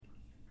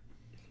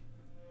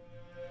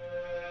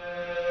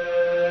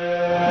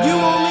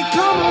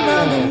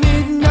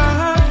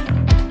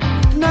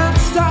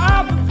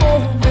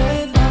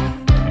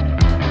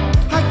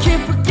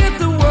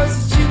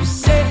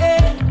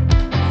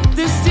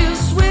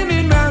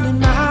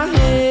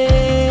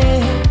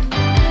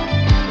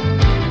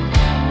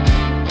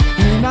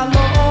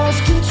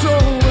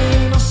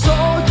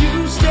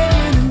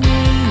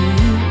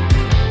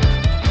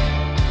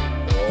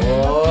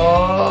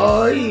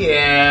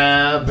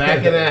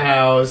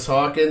house.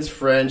 Hawkins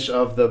French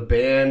of the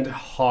band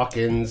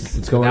Hawkins.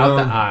 What's going without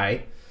on? the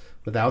I.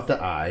 Without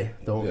the I.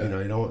 Don't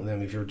Yeah. you don't. I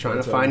mean, if you're trying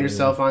That's to find all,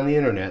 yourself on the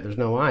internet, there's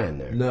no I in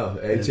there. No,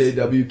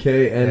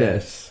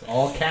 HAWKNS.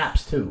 All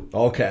caps too.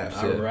 All caps.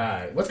 All Yeah.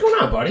 right. What's going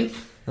on, buddy?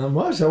 Not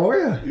much. How are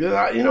you?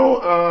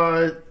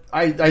 Yeah,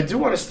 I do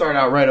want to start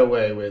out right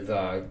away with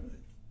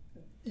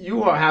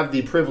you have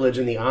the privilege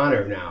and the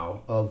honor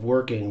now of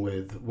working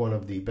with one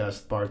of the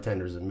best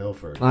bartenders in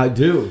Milford. I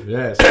do.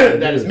 Yes.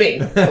 That is me,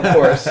 of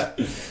course.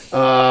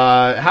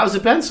 How's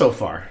it been so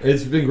far?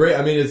 It's been great.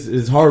 I mean,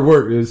 it's hard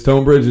work.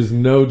 Stonebridge is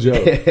no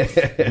joke.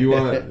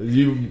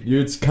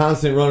 It's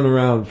constant running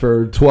around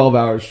for 12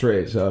 hours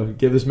straight. So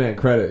give this man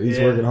credit. He's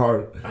working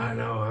hard. I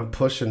know. I'm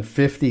pushing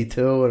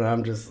 52, and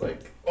I'm just like,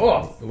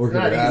 oh,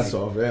 Working your ass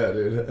off. Yeah,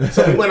 dude.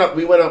 So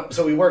we went up.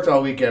 So we worked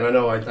all weekend. I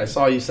know. I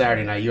saw you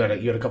Saturday night. You had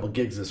a couple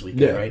gigs this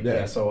weekend, right?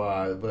 Yeah. So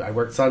I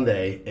worked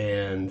Sunday,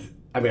 and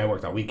I mean I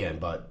worked all weekend,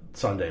 but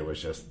Sunday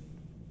was just.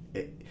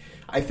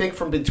 I think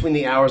from between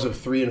the hours of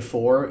 3 and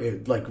 4,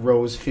 it like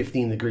rose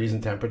 15 degrees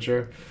in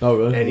temperature. Oh,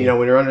 really? And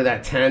when you're under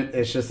that tent,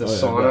 it's just a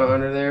sauna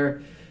under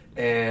there.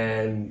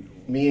 And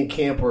me and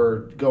Camp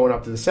were going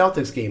up to the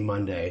Celtics game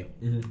Monday,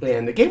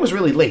 and the game was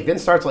really late.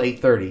 Didn't start till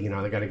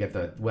 8:30. They got to get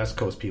the West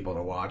Coast people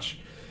to watch.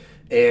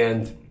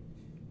 And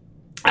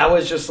I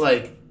was just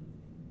like,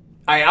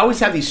 I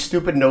always have these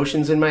stupid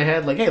notions in my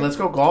head, like, hey, let's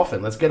go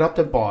golfing. Let's get up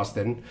to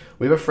Boston.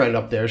 We have a friend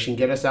up there. She can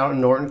get us out in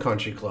Norton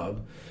Country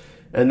Club.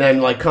 And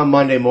then, like, come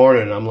Monday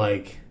morning, I'm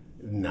like,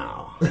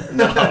 no.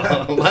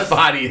 My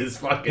body is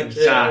fucking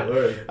shot.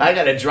 Word. I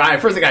got to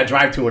drive. First, I got to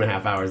drive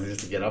 2.5 hours just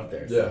to get up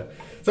there. Yeah.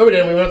 So we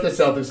did. We went up to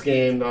the Celtics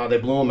game. They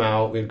blew them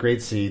out. We had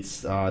great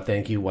seats.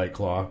 Thank you, White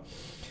Claw.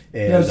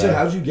 And,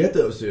 How'd you get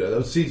those, dude?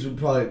 Those seats were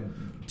probably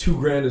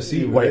 $2,000 a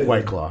seat. Right?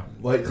 White Claw.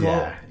 White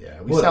Claw?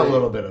 Yeah. We sell a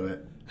little bit of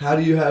it. How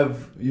do you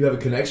have a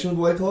connection with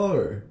White Claw,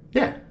 or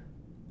Yeah.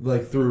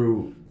 like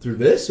through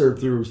this or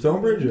through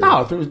Stonebridge? Or?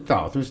 No,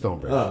 through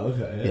Stonebridge. Oh,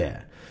 okay.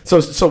 Yeah.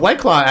 So White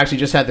Claw actually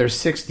just had their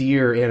 6th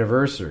year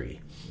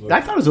anniversary. I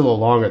thought it was a little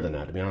longer than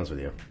that, to be honest with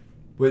you.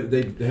 Wait,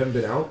 they haven't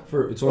been out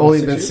for it's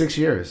Only been 6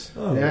 years.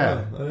 Oh,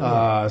 yeah.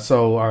 wow.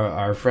 So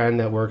our friend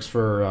that works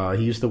for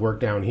he used to work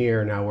down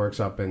here, now works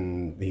up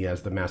in he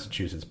has the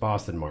Massachusetts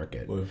Boston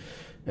market. Wow.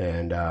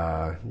 And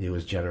he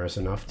was generous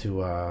enough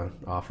to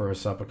offer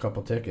us up a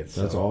couple tickets.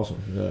 That's So,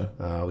 awesome.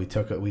 Yeah. we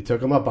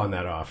took him up on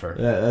that offer.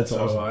 Yeah, that's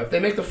So awesome. if they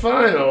make the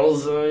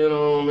finals,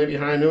 maybe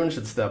High Noon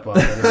should step up.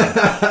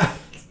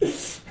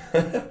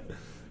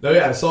 No,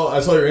 yeah, I saw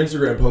your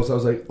Instagram post. I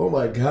was like, oh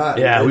my god.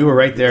 Yeah, we were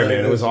right there,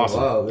 man. It was that's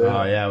awesome. wild,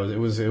 Yeah, it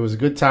was a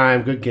good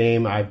time, good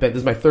game. I bet this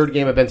is my 3rd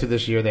game I've been to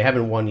this year. They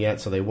haven't won yet,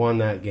 so they won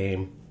that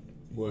game.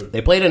 Word.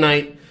 They played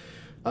tonight.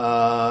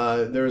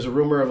 There was a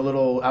rumor of a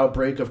little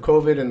outbreak of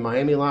COVID in the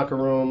Miami locker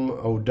room.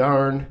 Oh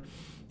darn!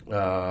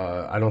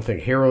 I don't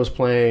think Hero's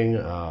playing.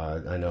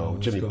 I know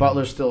Jimmy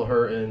Butler's still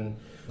hurting.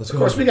 Of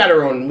course, we got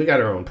our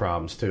own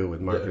problems too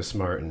with Marcus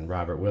Smart and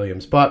Robert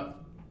Williams, but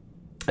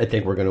I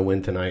think we're going to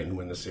win tonight and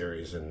win the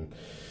series. And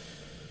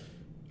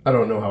I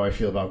don't know how I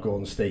feel about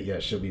Golden State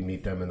yet. Should we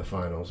meet them in the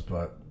finals?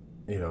 But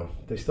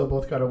they still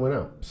both got to win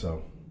out.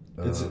 So.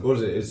 What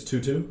is it? It's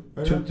 2-2?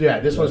 Right now? Yeah,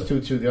 this one's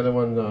 2-2. The other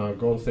one,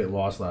 Golden State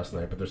lost last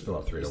night, but they're still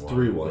up 3-1. It's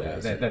 3-1.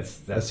 Yeah, Yeah,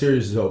 that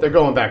series is over. They're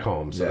going back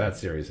home, so Yeah. that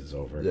series is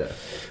over.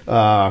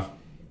 Yeah.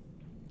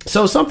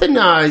 So something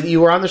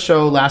you were on the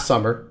show last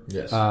summer.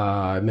 Yes.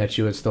 I met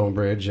you at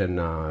Stonebridge, and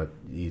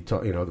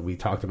we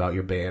talked about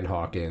your band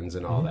Hawkins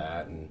and all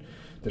that, and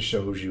the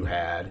shows you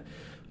had.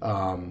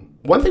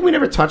 One thing we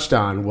never touched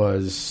on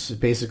was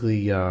basically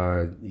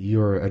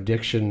your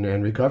addiction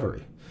and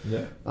recovery.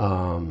 Yeah.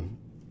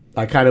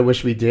 I kind of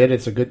wish we did.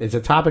 It's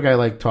a topic I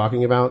like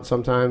talking about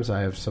sometimes.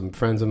 I have some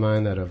friends of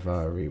mine that have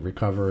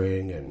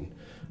recovering, and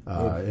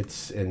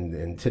it's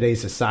in today's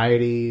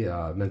society,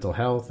 mental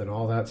health and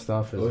all that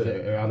stuff is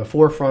on the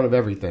forefront of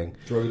everything.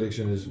 Drug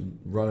addiction is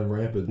running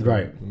rampant in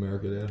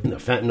America. Yeah. And the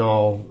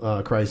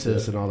fentanyl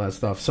crisis and all that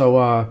stuff.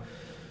 So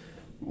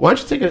why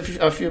don't you take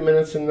a few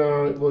minutes and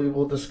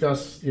we'll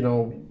discuss,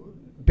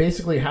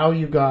 basically how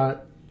you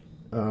got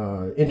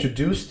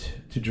introduced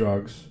to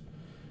drugs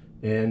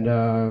and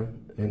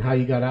how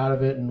you got out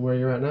of it and where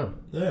you're at now.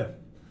 Yeah.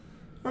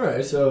 All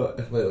right, so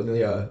let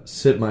me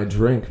sip my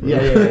drink.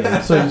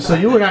 Yeah. So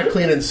you were not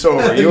clean and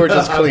sober. You were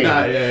just clean.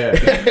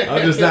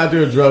 I'm just not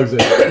doing drugs.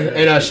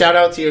 And shout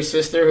out to your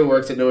sister who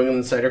works at New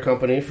England Cider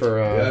Company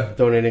for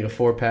donating a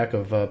 4-pack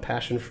of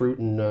passion fruit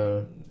and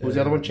what was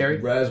the other one? Cherry?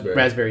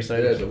 Raspberry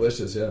cider. Yeah,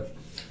 delicious. Yeah.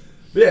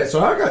 But yeah. So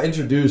how I got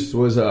introduced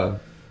was, I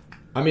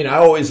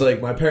always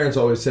my parents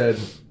always said.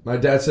 My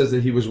dad says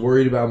that he was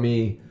worried about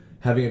me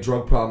having a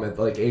drug problem at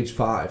age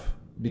 5.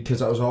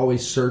 Because I was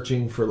always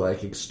searching for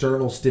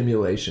external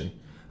stimulation.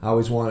 I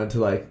always wanted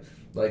to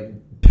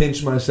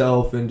pinch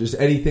myself and just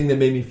anything that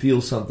made me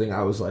feel something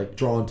I was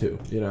drawn to,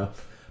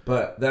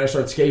 But then I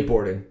started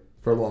skateboarding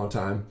for a long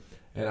time,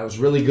 and I was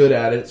really good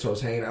at it. So I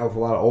was hanging out with a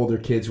lot of older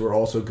kids who were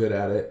also good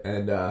at it.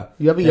 And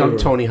you have a young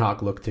Tony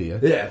Hawk look to you.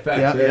 Yeah,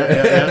 facts.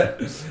 Yeah.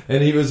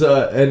 And he was,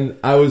 and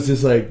I was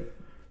just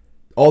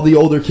all the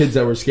older kids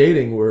that were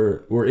skating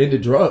were into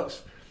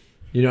drugs.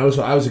 You know,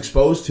 so I was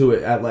exposed to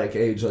it at like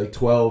age like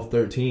 12,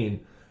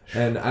 13,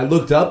 and I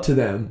looked up to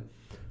them.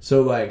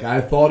 So like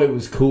I thought it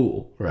was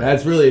cool. Right.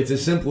 That's really, it's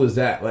as simple as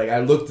that. Like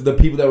I looked at the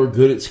people that were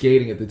good at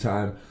skating at the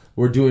time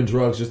were doing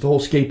drugs. Just the whole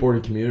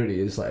skateboarding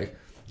community is like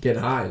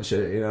getting high and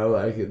shit. You know,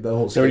 like the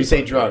whole. So when you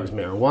say drugs,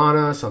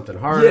 marijuana, something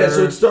harder. Yeah,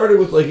 so it started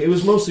with like it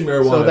was mostly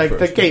marijuana. So like at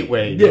first. the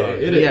gateway. Yeah,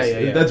 drug. it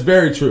is. Yeah. That's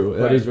very true.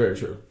 That Right. is very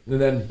true.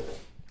 And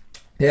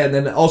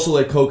then also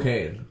like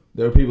cocaine.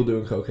 There were people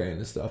doing cocaine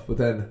and stuff, but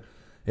then.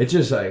 It's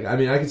just like, I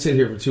mean, I could sit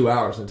here for 2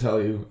 hours and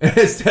tell you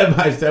step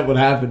by step what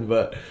happened,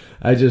 but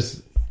I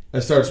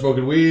started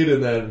smoking weed,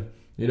 and then,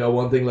 you know,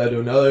 one thing led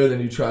to another,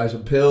 then you try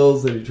some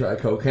pills, then you try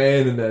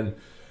cocaine, and then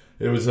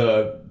it was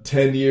a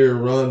 10-year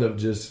run of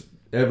just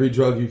every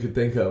drug you could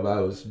think of.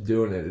 I was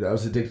doing it. I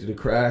was addicted to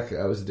crack.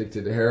 I was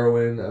addicted to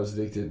heroin. I was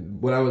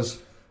addicted, when I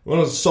was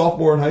a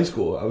sophomore in high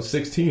school, I was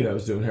 16, I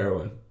was doing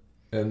heroin,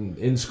 and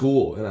in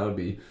school, and I would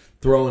be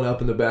throwing up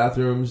in the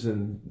bathrooms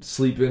and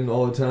sleeping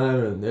all the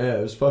time, and yeah,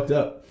 it was fucked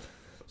up.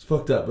 It's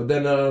fucked up. But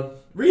then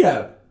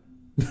rehab.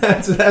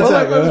 That's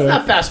well, let's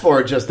not fast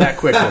forward just that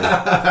quickly.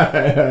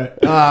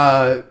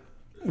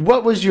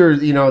 What was your,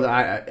 you know,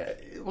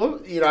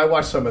 I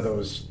watched some of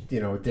those, you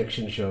know,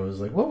 addiction shows.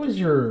 Like, what was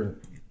your,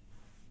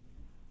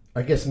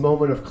 I guess,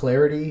 moment of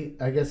clarity?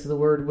 I guess the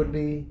word would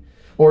be.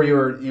 Or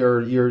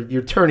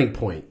your turning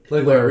point,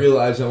 like when I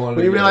realized I wanted.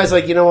 When you realize,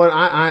 like, you know what,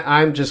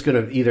 I'm just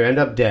gonna either end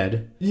up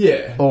dead,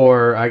 yeah,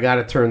 or I got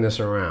to turn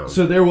this around.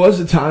 So there was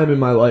a time in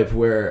my life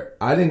where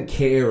I didn't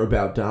care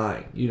about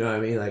dying. You know what I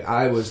mean? Like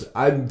I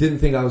didn't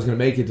think I was gonna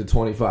make it to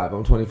 25.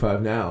 I'm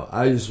 25 now.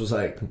 I just was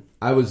like,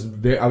 I was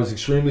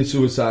extremely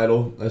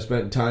suicidal. I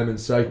spent time in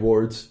psych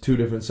wards, 2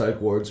 different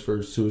psych wards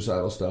for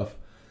suicidal stuff,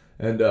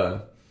 and I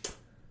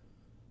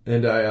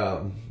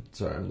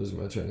sorry, I'm losing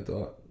my train of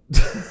thought.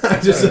 I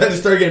just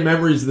started getting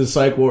memories of the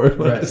psych ward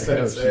when I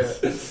started saying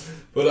it.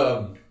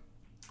 But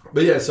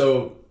yeah,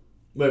 so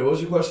wait, what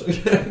was your question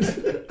again?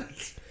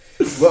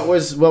 What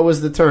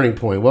was the turning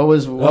point? What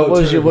was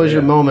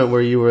your moment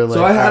where you were like?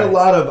 So I had a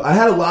lot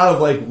of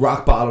like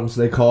rock bottoms,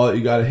 they call it.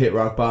 You got to hit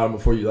rock bottom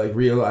before you like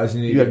realize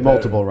you need. You had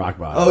multiple rock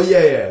bottoms. Oh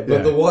yeah.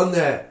 But the one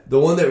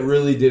that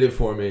really did it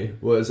for me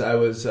was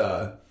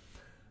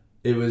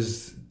it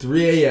was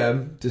 3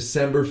 a.m.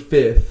 December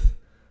 5th,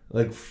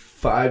 like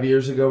 5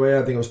 years ago, man.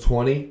 I think I was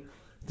 20,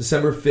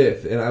 December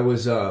 5th, and I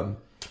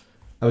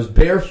was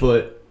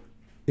barefoot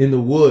in the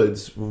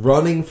woods,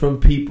 running from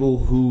people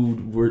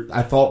who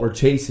I thought were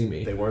chasing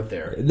me. They weren't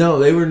there. No,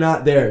 they were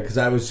not there because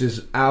I was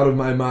just out of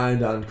my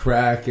mind on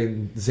crack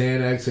and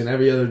Xanax and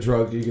every other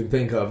drug you can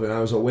think of, and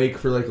I was awake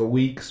for like a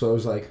week, so I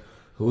was like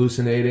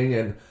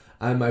hallucinating,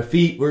 and my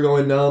feet were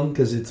going numb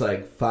because it's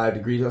like 5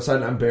 degrees outside,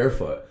 and I'm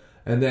barefoot,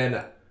 and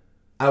then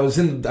I was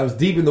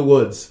deep in the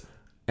woods.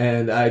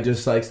 And I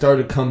just like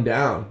started to come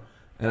down,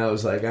 and I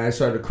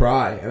started to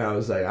cry, and I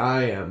was like,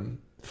 I am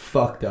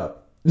fucked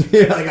up.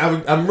 Like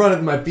I'm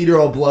running, my feet are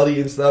all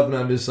bloody and stuff, and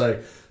I'm just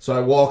like, so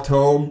I walked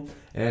home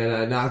and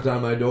I knocked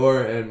on my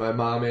door, and my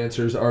mom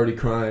answers, already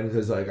crying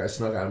because like I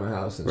snuck out of my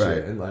house and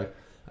shit, and like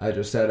I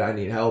just said I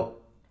need help.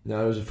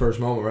 Now it was the first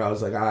moment where I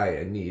was like,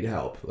 I need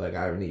help, like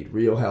I need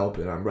real help,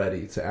 and I'm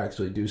ready to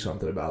actually do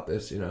something about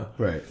this, you know.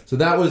 Right. So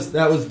that was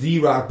the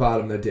rock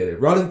bottom that did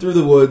it. Running through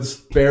the woods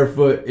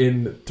barefoot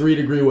in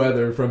 3-degree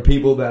weather from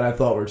people that I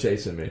thought were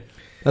chasing me.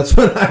 That's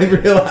when I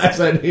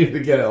realized I needed to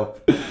get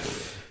help.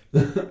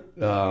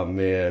 Oh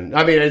man,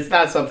 I mean, it's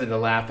not something to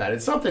laugh at.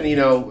 It's something, you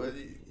know,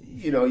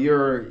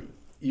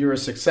 you're a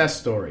success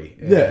story,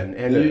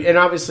 and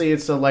obviously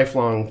it's a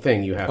lifelong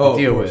thing you have to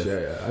deal with.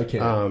 Yeah.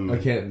 I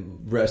can't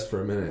rest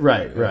for a minute.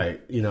 Right.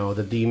 You know,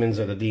 the demons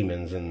are the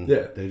demons, and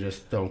they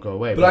just don't go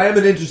away. But I am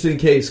an interesting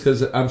case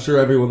because I'm sure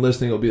everyone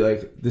listening will be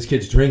like, "This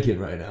kid's drinking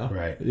right now."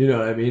 Right. You know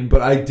what I mean?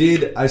 But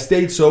I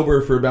stayed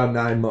sober for about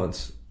 9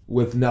 months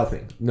with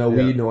nothing, no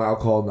weed, no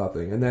alcohol,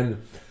 nothing, and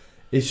then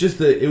it's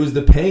just it was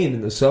the pain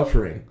and the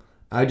suffering.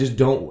 I just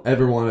don't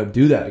ever want to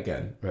do that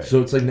again. Right.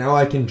 So it's like now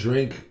I can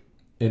drink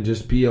and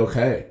just be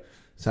okay.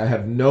 So I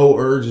have no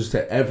urges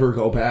to ever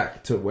go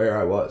back to where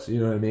I was. You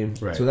know what I mean?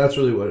 Right. So that's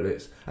really what it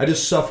is. I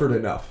just suffered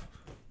enough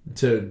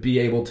to be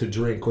able to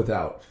drink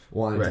without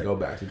wanting to go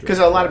back to drinking. Because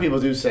a lot of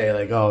people do say,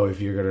 like, oh, if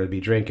you're going to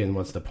be drinking,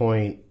 what's the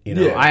point? You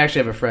know, I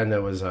actually have a friend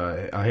that was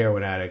a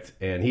heroin addict,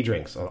 and he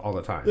drinks all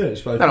the time. Yeah,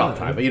 not all the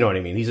time, but you know what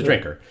I mean. He's a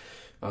drinker.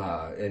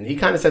 And he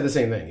kind of said the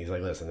same thing. He's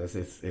like, listen,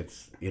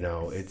 it's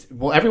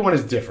everyone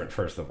is different,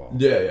 first of all.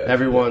 Yeah.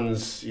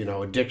 Everyone's,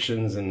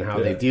 addictions and how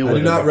they deal with it.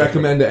 I do not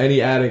recommend to any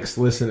addicts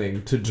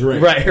listening to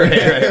drink. Right.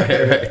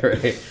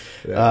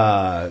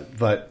 Yeah.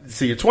 But,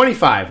 so you're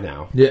 25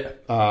 now. Yeah.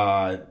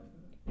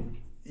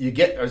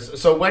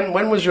 So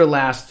when was your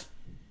last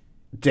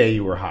day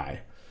you were high?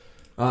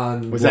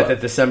 Was that the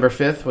December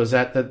 5th? Was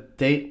that the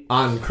date?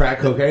 On crack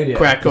cocaine, yeah.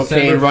 Crack cocaine,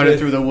 December running 5th,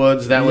 through the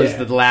woods. That was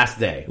the last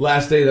day.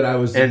 Last day that I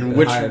was. And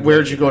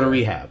where'd you go to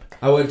rehab?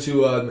 I went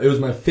to. It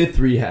was my 5th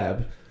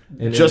rehab.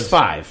 And just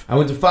 5. I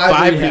went to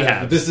 5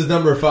 rehabs. This is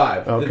number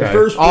 5. Okay. The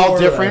first 4, all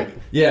different.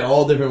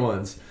 All different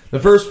ones. The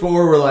first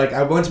 4 were like,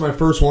 I went to my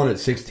first one at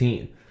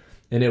 16.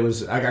 And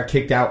I got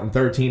kicked out in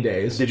 13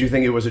 days. Did you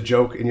think it was a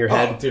joke in your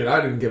head? Oh, dude,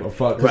 I didn't give a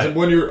fuck. Because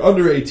when you're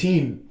under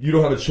 18, you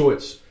don't have a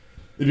choice.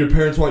 If your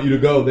parents want you to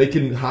go, they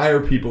can hire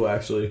people,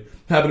 actually.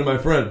 Happened to my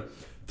friend.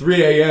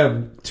 3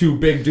 a.m., 2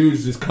 big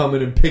dudes just come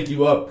in and pick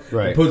you up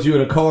and put you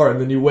in a car,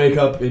 and then you wake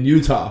up in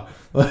Utah.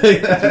 Like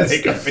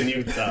wake up in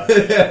Utah.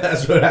 Yeah,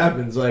 that's what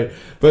happens. Like,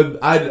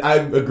 but I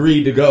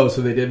agreed to go,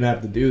 so they didn't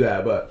have to do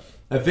that. But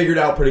I figured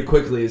out pretty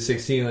quickly at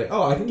 16, like,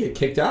 I can get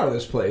kicked out of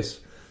this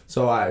place.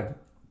 So I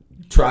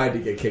tried to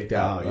get kicked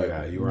out.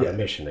 You were on a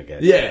mission to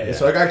get. Yeah,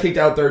 so I got kicked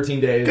out 13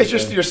 days.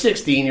 Because you're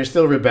 16, you're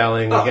still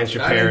rebelling against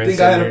your parents. I didn't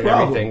think I had a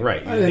problem. Everything.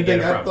 Right.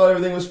 I thought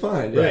everything was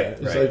fine. Yeah,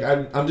 it's like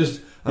I'm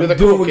doing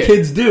cool what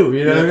kids do.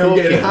 You know, I'm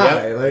getting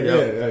high.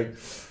 Yep.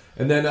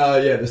 And then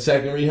the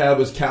second rehab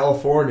was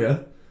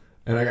California,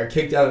 and I got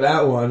kicked out of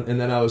that one. And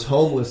then I was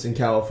homeless in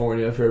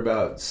California for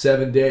about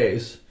 7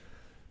 days.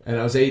 And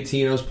I was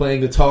 18. I was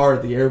playing guitar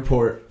at the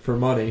airport for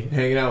money,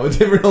 hanging out with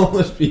different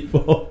homeless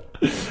people.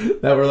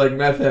 That were like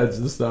meth heads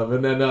and stuff.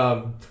 And then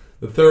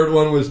the third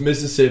one was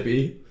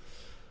Mississippi.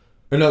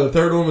 Or no, the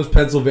third one was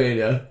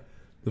Pennsylvania.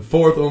 The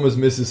fourth one was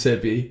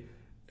Mississippi.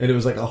 And it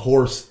was like a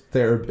horse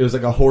therapy. It was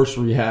like a horse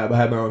rehab. I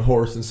had my own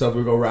horse and stuff.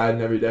 We go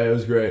riding every day. It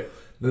was great.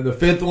 Then the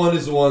fifth one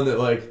is the one that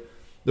like...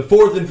 The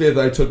fourth and fifth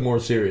I took more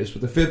serious.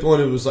 But the fifth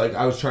one, it was like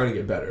I was trying to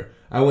get better.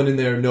 I went in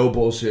there, no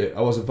bullshit.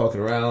 I wasn't fucking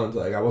around.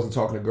 Like I wasn't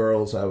talking to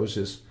girls. I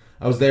was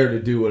there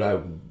to do what I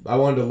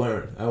wanted to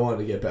learn. I wanted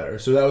to get better.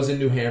 So that was in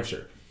New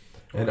Hampshire.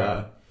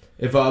 And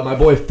if my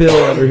boy Phil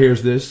ever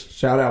hears this,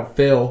 shout out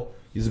Phil.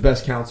 He's the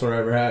best counselor I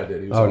ever had,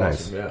 dude. He was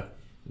awesome. Nice.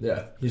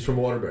 Yeah. He's from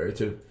Waterbury,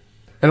 too.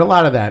 And a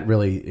lot of that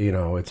really,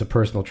 it's a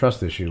personal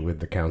trust issue with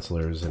the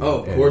counselors. And,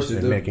 of course.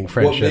 And making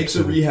friendships. What makes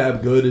a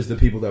rehab good is the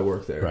people that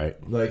work there.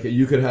 Right. Like,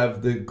 you could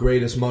have the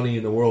greatest money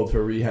in the world for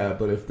a rehab,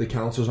 but if the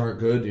counselors aren't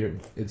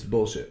good, it's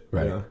bullshit.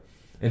 Right. You know?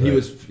 And he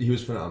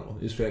was phenomenal.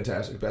 He was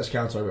fantastic. Best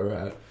counselor I've ever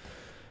had.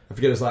 I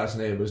forget his last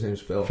name, but his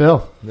name's Phil.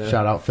 Yeah.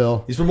 Shout out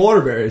Phil. He's from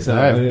Waterbury. So,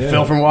 all right.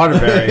 Phil from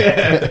Waterbury.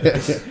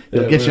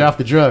 He'll get you off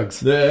the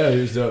drugs. Yeah,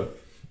 he was dope.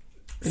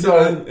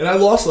 And I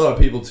lost a lot of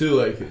people too,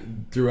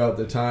 like throughout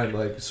the time.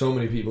 Like so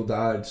many people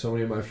died, so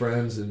many of my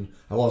friends, and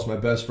I lost my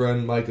best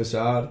friend, Mike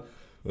Assad.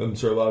 I'm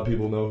sure a lot of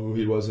people know who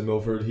he was in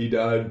Milford. He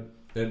died,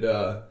 and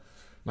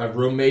my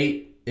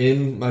roommate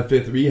in my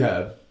fifth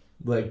rehab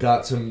like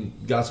got some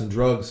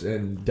drugs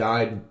and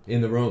died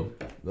in the room.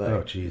 Like,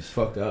 oh jeez,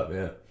 fucked up,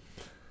 yeah.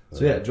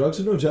 So yeah, drugs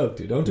are no joke,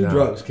 dude. Don't do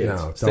drugs, kids.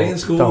 No, stay in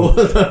school.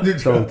 Don't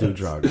do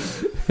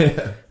drugs.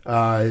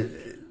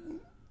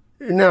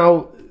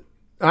 Now,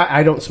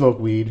 I don't smoke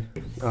weed.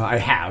 I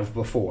have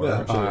before.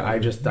 Yeah, sure. I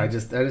just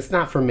it's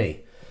not for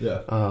me.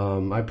 Yeah.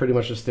 I pretty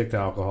much just stick to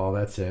alcohol.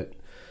 That's it.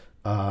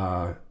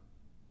 What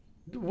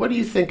do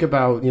you think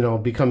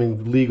about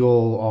becoming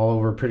legal all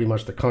over pretty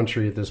much the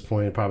country at this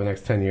point? Probably the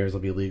next 10 years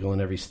it'll be legal in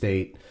every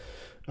state.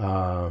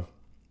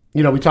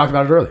 We talked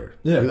about it earlier.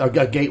 Yeah.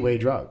 A gateway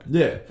drug.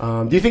 Yeah.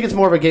 Do you think it's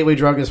more of a gateway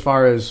drug as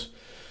far as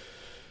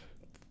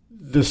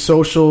the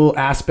social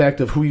aspect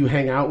of who you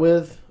hang out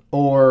with?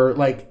 Or,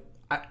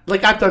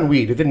 I've done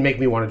weed. It didn't make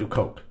me want to do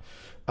coke.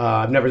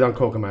 I've never done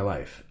coke in my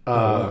life.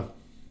 How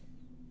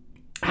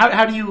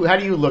do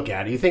you look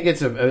at it? Do you think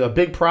it's a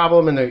big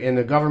problem and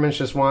the governments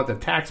just want the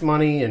tax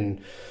money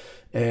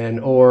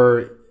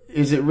or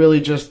is it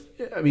really just...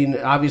 I mean,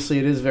 obviously,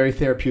 it is very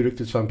therapeutic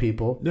to some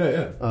people.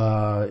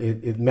 Yeah.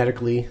 It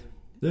medically,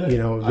 really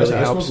helps.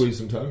 I smoke weed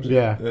sometimes.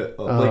 Yeah.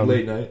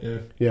 Late night, yeah.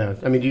 Yeah.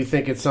 I mean, do you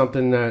think it's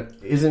something that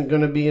isn't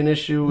going to be an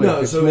issue? No,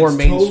 if it's so more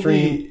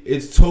mainstream?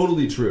 It's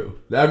totally true.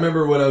 I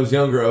remember when I was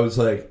younger, I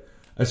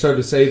started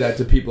to say that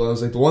to people. I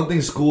was like, the one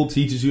thing school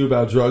teaches you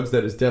about drugs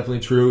that is definitely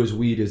true is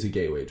weed is a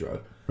gateway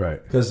drug.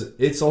 Right. Because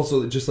it's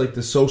also just like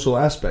the social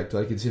aspect.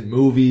 Like, it's in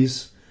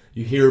movies.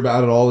 You hear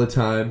about it all the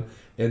time.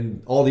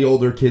 And all the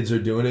older kids are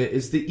doing it.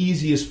 It's the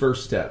easiest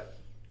first step.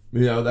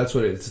 That's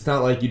what it is. It's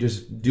not like you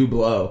just do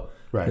blow.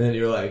 Right. And then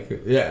you're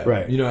like, yeah.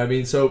 Right. You know what I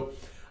mean? So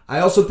I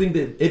also think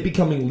that it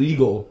becoming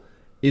legal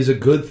is a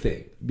good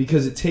thing.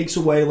 Because it takes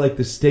away,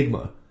 the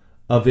stigma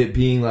of it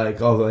being,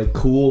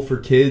 cool for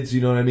kids. You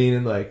know what I mean?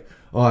 And,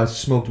 I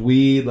smoked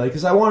weed.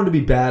 Because I wanted to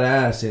be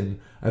badass. And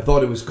I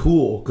thought it was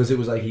cool. Because it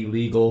was,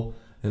 illegal.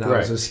 And I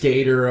was a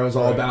skater. I was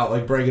all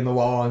about, breaking the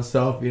law and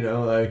stuff.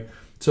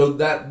 So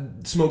that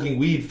smoking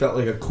weed felt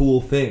like a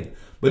cool thing,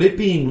 but it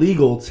being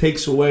legal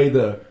takes away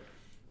the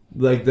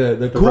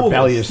cool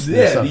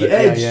rebelliousness, the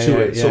edge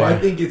to it. So I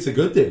think it's a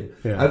good thing.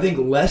 Yeah. I think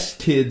less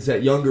kids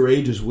at younger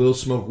ages will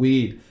smoke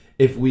weed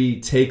if we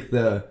take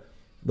the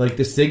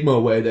stigma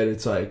away that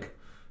it's like.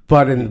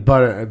 But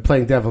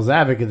playing devil's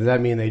advocate, does that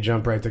mean they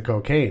jump right to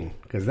cocaine?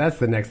 Because that's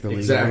the next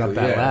illegal up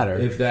that ladder.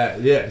 If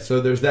that,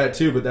 so there's that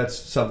too. But that's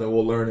something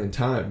we'll learn in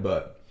time.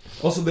 But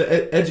also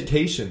the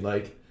education,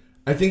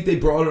 I think they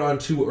brought it on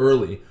too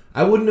early.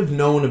 I wouldn't have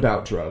known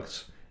about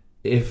drugs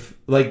if,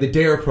 the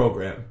DARE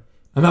program.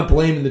 I'm not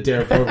blaming the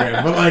DARE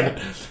program,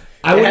 but,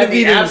 I it had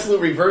the absolute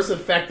reverse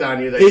effect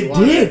on you. That it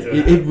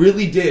did. It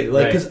really did.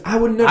 Like, because I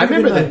would never. I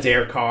remember the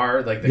dare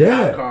car, like the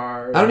cop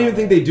car. I don't even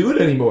think they do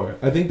it anymore.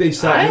 I think they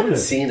stopped. I haven't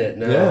seen it.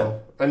 No. Yeah.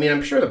 I mean,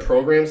 I'm sure the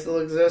program still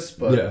exists,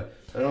 but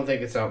I don't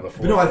think it's out in the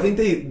forefront. No, I think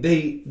they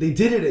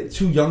did it at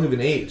too young of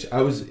an age. It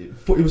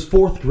was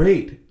fourth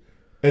grade,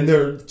 and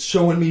they're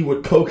showing me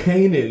what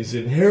cocaine is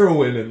and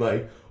heroin and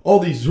like all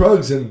these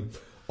drugs, and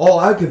all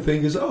I could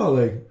think is, oh,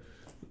 like.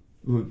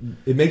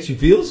 It makes you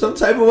feel some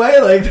type of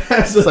way, like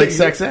that's it's like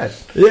sex ed.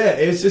 Yeah,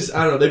 it's just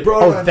I don't know. They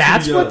brought. Oh,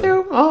 that's what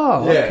they're.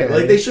 Oh, yeah. Okay.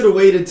 Like they should have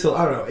waited till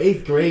I don't know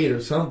 8th grade or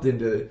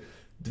something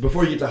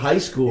before you get to high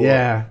school.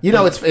 Yeah,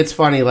 it's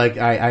funny. Like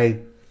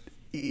I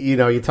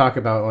you talk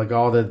about like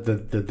all the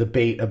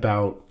debate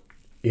about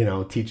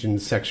teaching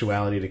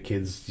sexuality to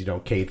kids,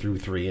 K through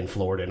 3 in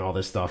Florida and all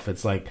this stuff.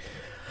 It's like,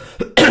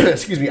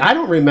 excuse me, I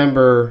don't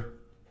remember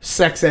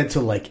sex ed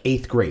till like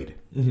 8th grade,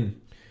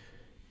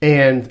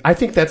 and I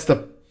think that's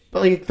the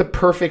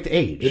perfect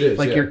age. It is,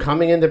 like you're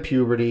coming into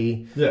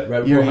puberty. Yeah,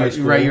 right before high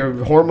school. Right, your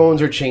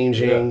hormones are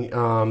changing.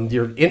 Yeah.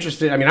 You're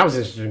interested. I mean, I was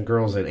interested in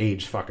girls at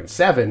age fucking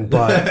 7,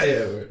 but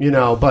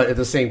but at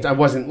the same time, I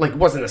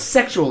wasn't a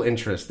sexual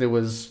interest. It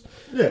was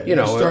starting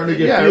to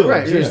get feelings.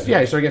 Right. You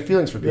starting to get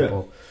feelings for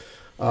people.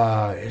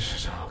 It's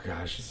just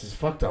this is a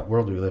fucked up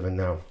world we live in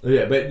now.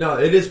 Yeah, but no,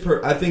 it is.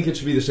 I think it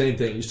should be the same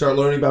thing. You start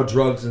learning about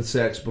drugs and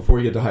sex before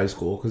you get to high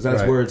school because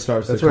that's where it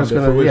starts. That's where it's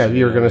going to. Yeah,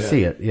 you're going to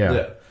see it.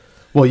 Yeah.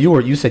 Well,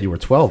 you said you were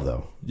 12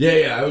 though.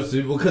 Yeah, I was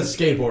because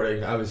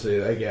skateboarding,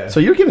 obviously, I guess. So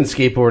you're giving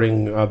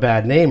skateboarding a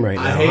bad name right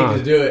now. I hate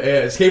to do it.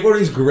 Yeah,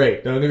 skateboarding's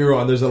great. Don't get me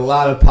wrong. There's a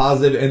lot of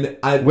positive.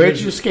 And where'd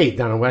you skate?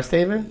 Down in West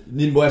Haven?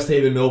 In West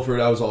Haven, Milford.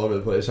 I was all over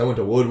the place. I went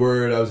to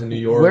Woodward. I was in New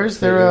York.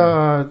 Is there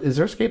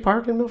a skate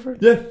park in Milford?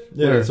 Yeah.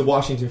 It's a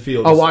Washington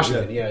Field. Oh,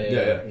 Washington.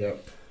 Yeah.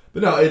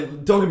 But no,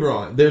 don't get me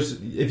wrong.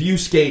 If you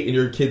skate and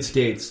your kid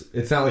skates,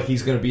 it's not like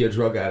he's going to be a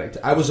drug addict.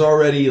 I was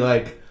already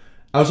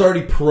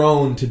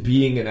prone to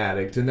being an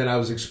addict, and then I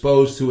was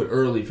exposed to it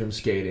early from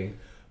skating.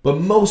 But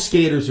most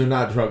skaters are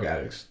not drug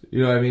addicts.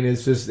 You know what I mean?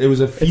 It was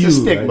a few. It's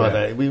a stigma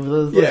that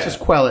let's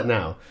just quell it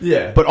now.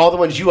 Yeah. But all the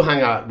ones you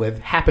hung out with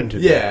happened to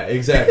be. Yeah,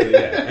 exactly.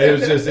 Yeah.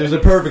 It was a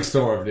perfect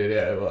storm, dude.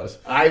 Yeah, it was.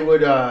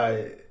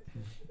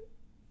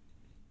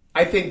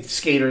 I think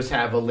skaters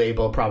have a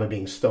label probably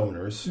being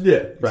stoners. Yeah,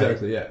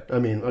 exactly. Right? Yeah. I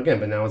mean, again,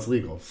 but now it's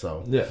legal,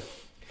 so. Yeah.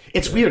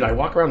 It's weird. I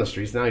walk around the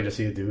streets now. You just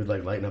see a dude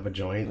like lighting up a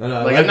joint.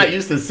 I'm not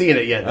used to seeing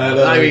it yet. I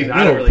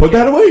don't really put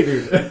that away,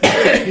 dude.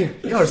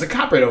 There's a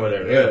cop right over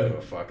there. Yeah. I don't give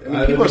a fuck. I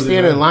mean, people are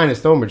standing in line at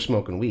Stonebridge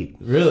smoking weed.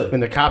 Really?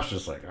 And the cops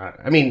just like.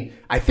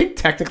 I think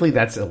technically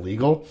that's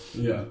illegal.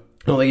 Yeah. I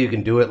don't think you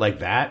can do it like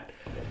that.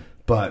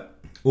 But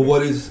well,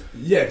 what is?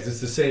 Yeah, because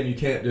it's the same. You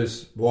can't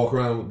just walk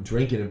around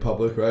drinking in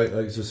public, right?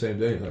 Like it's the same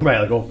thing. Right,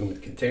 like open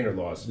container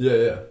laws.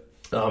 Yeah.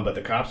 But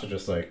the cops are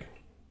just like.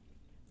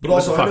 But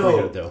also,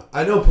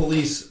 I know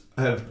police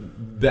have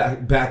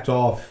backed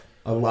off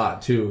a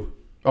lot too.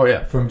 Oh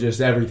yeah, from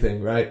just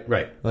everything, right?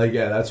 Right. Like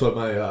that's what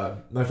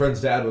my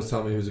friend's dad was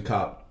telling me. He was a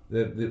cop.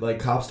 Like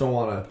cops don't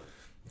want to.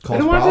 They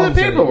don't want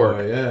the paperwork.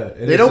 Anymore.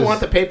 Yeah, they don't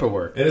want the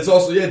paperwork. And it's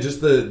also just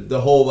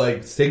the whole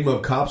like stigma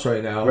of cops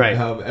right now. Right.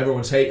 How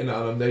everyone's hating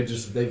on them.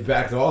 They've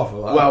backed off a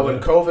lot. Well, when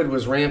COVID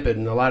was rampant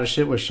and a lot of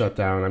shit was shut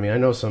down. I mean, I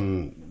know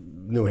some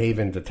New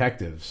Haven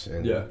detectives,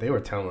 and they were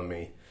telling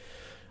me,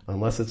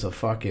 unless it's a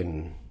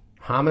fucking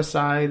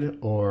homicide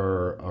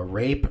or a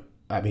rape,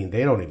 I mean,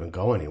 they don't even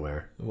go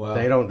anywhere. Wow.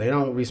 They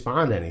don't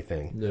respond to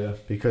anything. Yeah.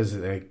 Because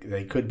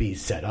they could be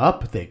set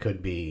up, they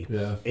could be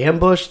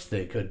ambushed,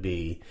 they could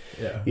be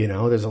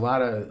there's a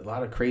lot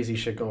of crazy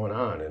shit going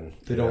on, and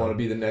they don't want to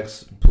be the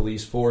next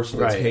police force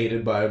that's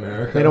hated by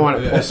America. They don't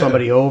want to pull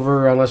somebody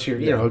over unless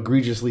you're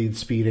egregiously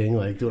speeding,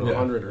 like doing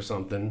 100 or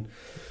something.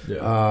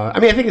 Yeah. I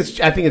mean, I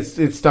think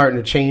it's starting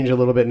to change a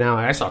little bit now.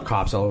 I saw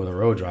cops all over the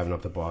road driving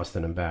up to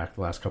Boston and back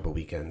the last couple of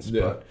weekends.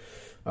 Yeah.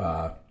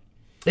 But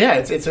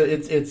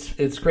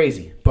it's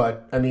crazy.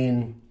 But I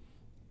mean,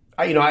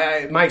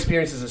 my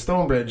experiences at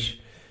Stonebridge,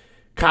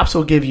 cops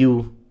will give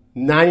you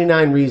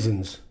 99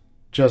 reasons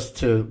just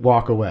to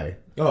walk away.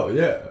 Oh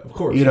yeah, of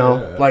course.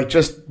 Like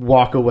just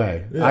walk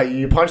away. Yeah.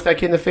 You punch that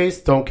kid in the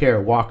face, don't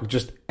care.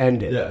 Just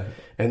end it. Yeah.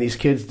 And these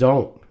kids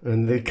don't.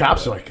 And the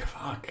cops are like,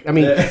 fuck. I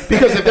mean,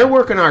 because if they're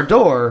working our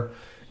door,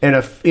 and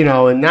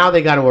and now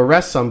they got to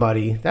arrest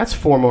somebody, that's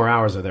 4 more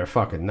hours of their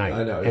fucking night.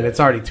 I know, and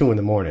it's already 2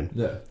 a.m.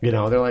 Yeah.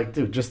 They're like,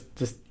 dude, just.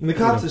 And the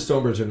cops at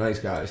Stonebridge are nice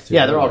guys too.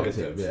 Yeah, they're all good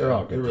dudes. Yeah, they're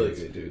all good. They're really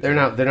good dudes.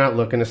 They're not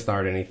looking to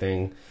start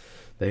anything.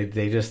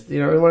 They just they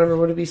want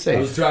everyone to be safe.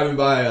 I was driving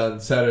by on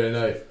Saturday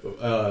night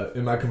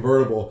in my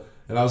convertible,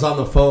 and I was on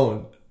the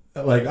phone.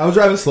 Like I was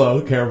driving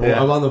slow, careful.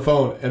 Yeah. I'm on the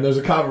phone, and there's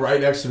a cop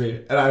right next to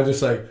me, and I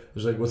was like,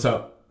 "What's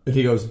up?" And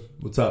he goes,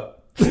 "What's up?"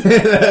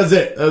 That was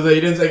it.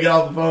 He didn't say get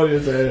off the phone. He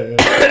didn't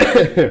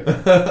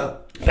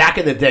say Back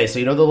in the day, so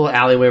the little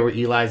alleyway where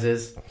Eli's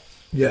is?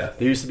 Yeah.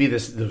 There used to be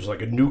there was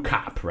like a new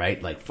cop,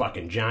 right? Like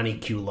fucking Johnny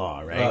Q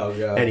Law, right? Oh,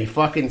 God. And he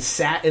fucking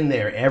sat in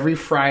there every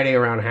Friday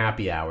around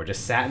happy hour.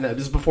 Just sat in there.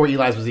 This is before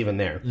Eli's was even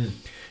there.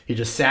 He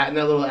just sat in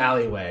that little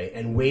alleyway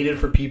and waited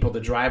for people to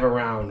drive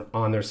around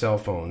on their cell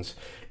phones,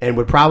 and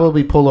would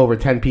probably pull over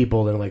 10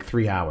 people in like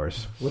 3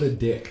 hours. What a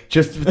dick!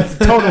 Just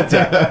total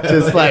dick.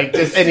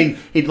 And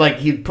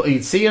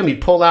he'd see him,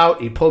 he'd pull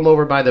out, he'd pull him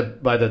over by the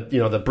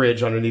the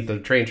bridge underneath the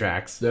train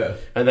tracks. Yeah.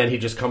 And then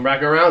he'd just come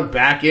back around,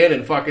 back in,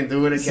 and fucking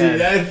do it again. See,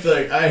 that's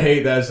like, I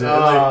hate that shit.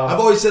 I've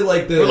always said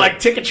we're like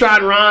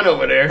Ticketron Ron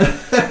over there.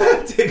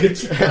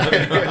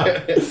 Ticketron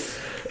Ron.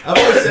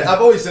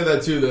 I've always said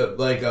that too.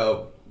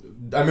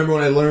 I remember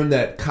when I learned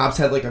that cops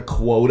had like a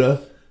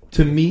quota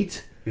to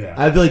meet. Yeah.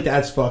 I feel like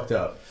that's fucked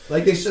up.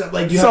 Like they should,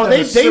 like you have to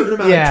have a certain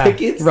amount of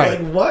tickets.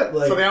 Right. Like what?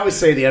 Like, so they always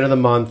say the end of the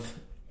month,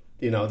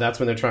 that's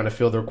when they're trying to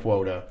fill their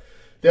quota.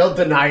 They'll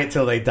deny it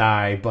till they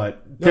die,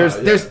 but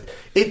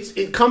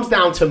it comes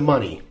down to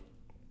money.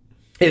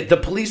 The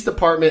police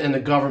department and the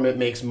government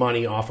makes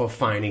money off of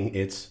finding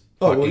its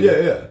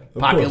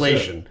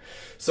population. Course, yeah.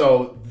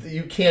 So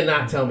you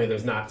cannot tell me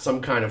there's not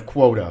some kind of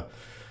quota.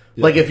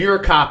 Yeah. Like if you're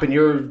a cop and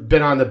you've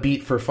been on the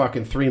beat for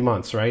fucking 3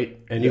 months, right?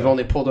 And you've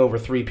only pulled over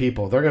 3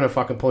 people, they're gonna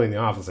fucking pull you in the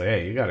office and say,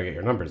 "Hey, you got to get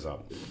your numbers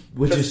up."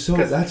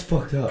 That's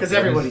fucked up. Because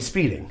everybody's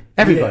speeding.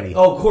 Everybody. Yeah.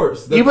 Oh, of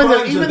course. Even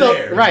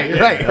though, right.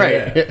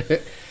 Yeah.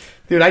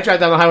 Dude, I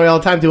drive down the highway all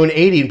the time doing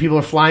 80, and people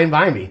are flying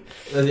by me.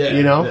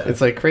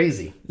 It's like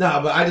crazy. No,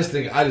 but I just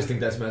think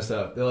that's messed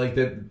up. They're like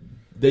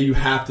that you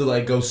have to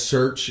like go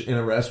search and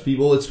arrest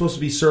people. It's supposed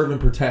to be serve and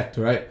protect,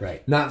 right?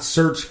 Right. Not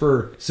search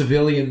for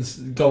civilians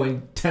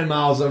going 10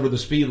 miles over the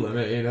speed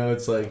limit.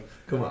 It's like,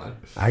 come on.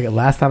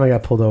 Last time I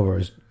got pulled over,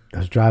 I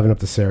was driving up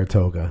to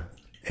Saratoga,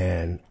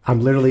 and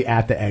I'm literally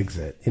at the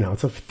exit.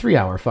 It's a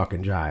 3-hour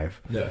fucking drive.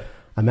 Yeah.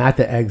 I'm at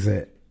the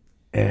exit,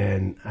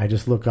 and I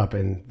just look up,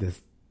 and this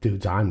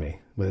dude's on me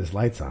with his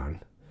lights on,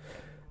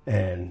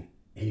 and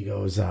he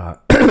goes,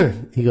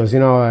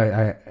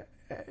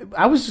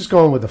 I was just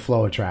going with the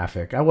flow of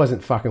traffic. I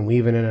wasn't fucking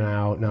weaving in and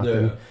out,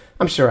 nothing. Yeah.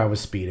 I'm sure I was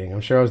speeding.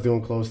 I'm sure I was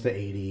doing close to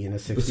 80 and a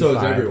 65. But so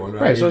is everyone,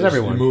 right? So is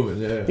everyone. You're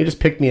moving, yeah. He just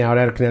picked me out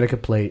at a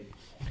Connecticut plate.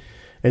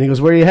 And he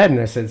goes, "Where are you heading?"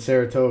 I said,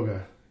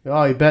 "Saratoga."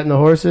 "Oh, you betting the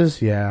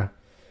horses?" "Yeah."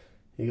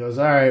 He goes,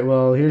 "All right,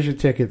 well, here's your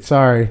ticket.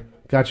 Sorry.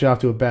 Got you off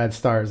to a bad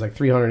start. It's like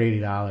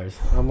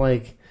 $380. I'm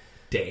like,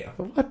 damn.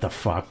 What the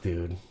fuck,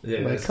 dude?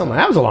 Yeah, come on.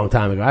 That was a long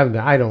time ago.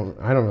 I don't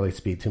really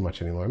speed too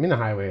much anymore. I mean, the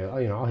highway,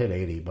 I'll hit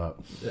 80, but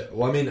yeah,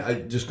 well, I mean,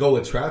 I just go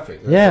with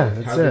traffic.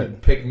 That's how can you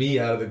pick me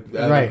out of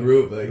the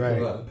group? Like, right.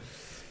 Come on.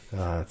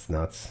 That's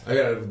nuts. I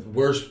got a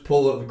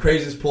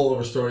craziest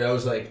pullover story. I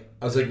was like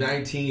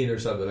 19 or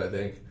something, I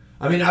think.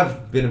 I mean,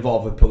 I've been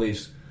involved with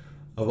police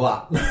a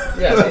lot.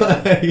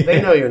 Yeah,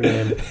 they know your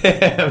name.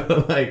 Yeah,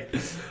 but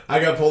I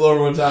got pulled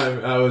over one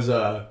time. I was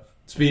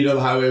speeding on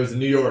the highway. It was in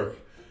New York.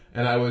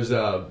 And I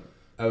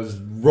was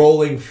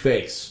rolling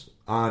face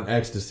on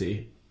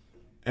ecstasy,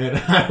 and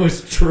I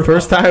was drunk.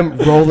 First time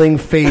rolling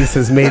face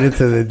has made it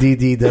to the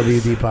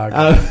DDWD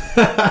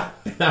podcast.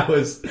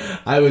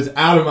 I was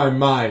out of my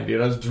mind,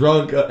 dude. I was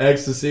drunk on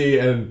ecstasy,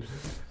 and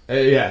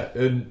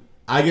and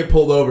I get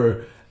pulled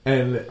over,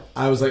 and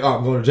I was like, "Oh,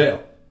 I'm going to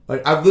jail."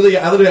 Like I literally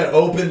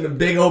had a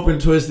big open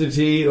twisted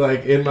tea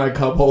in my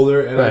cup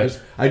holder, and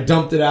I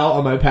dumped it out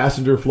on my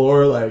passenger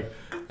floor,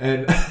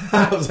 and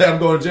I was like, I'm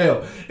going to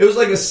jail. It was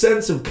like a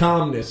sense of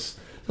calmness.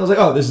 I was like,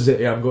 oh, this is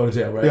it. Yeah, I'm going to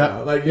jail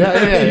now. You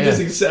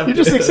just accept it.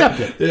 You just accept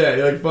it. Yeah,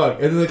 you're like,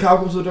 fuck. And then the cop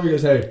comes over and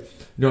goes, hey, you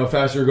know how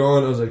fast you're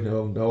going? I was like,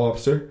 no,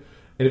 officer.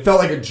 And it felt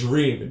like a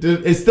dream.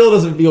 It still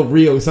doesn't feel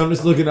real, so I'm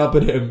just looking up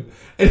at him.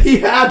 And he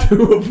had to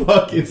have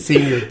fucking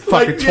seen your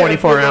fucking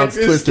 24-ounce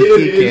twisted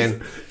tea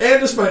can. And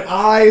just my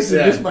eyes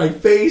and just my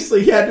face.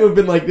 He had to have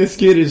been like, this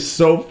kid is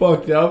so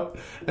fucked up.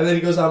 And then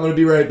he goes, I'm going to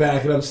be right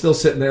back. And I'm still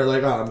sitting there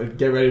I'm going to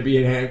get ready to be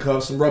in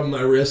handcuffs. I'm rubbing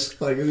my wrists.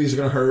 These are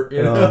going to hurt.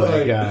 Oh,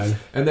 my God.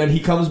 And then he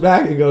comes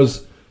back and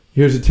goes,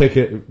 here's a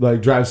ticket.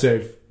 Drive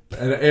safe.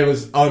 And it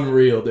was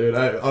unreal, dude.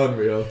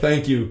 Unreal.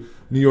 Thank you,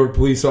 New York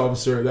police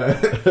officer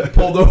that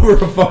pulled over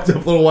a fucked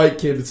up little white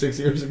kid 6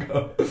 years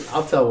ago.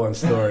 I'll tell one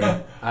story.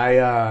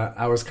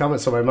 I was coming.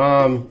 So my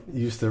mom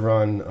used to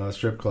run a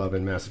strip club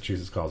in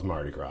Massachusetts called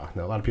Mardi Gras.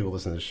 Now, a lot of people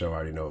listening to the show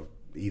already know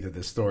either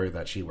this story or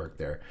that she worked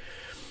there.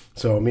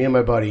 So me and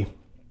my buddy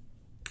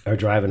are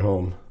driving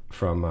home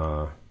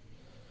from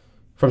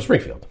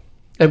Springfield,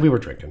 and we were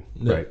drinking,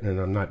 right? And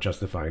I'm not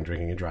justifying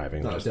drinking and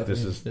driving. No,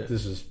 this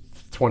is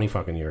 20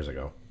 fucking years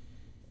ago,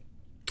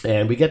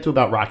 and we get to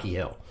about Rocky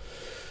Hill,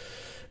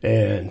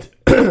 and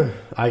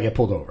I get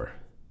pulled over,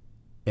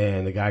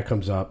 and the guy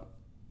comes up,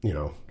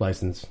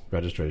 license,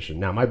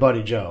 registration. Now my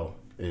buddy Joe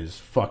is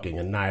fucking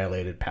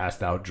annihilated,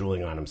 passed out,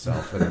 drooling on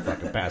himself in the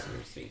fucking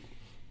passenger seat.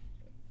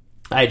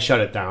 I had shut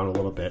it down a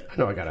little bit. I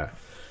know I got a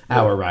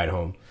hour ride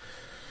home.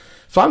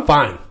 So I'm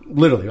fine.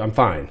 Literally, I'm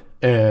fine.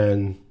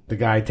 And the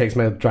guy takes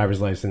my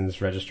driver's license,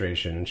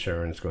 registration,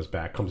 insurance, comes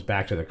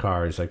back to the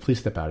car. He's like, please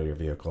step out of your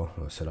vehicle.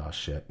 I said, oh,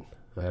 shit.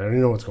 I don't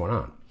even know what's going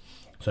on.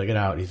 So I get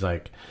out. He's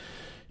like,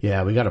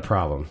 yeah, we got a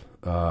problem.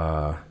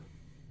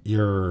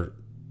 Your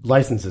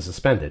license is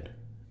suspended.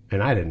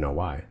 And I didn't know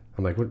why.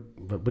 I'm like,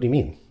 what do you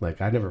mean?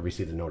 I never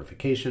received a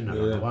notification. I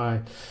don't know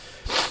why.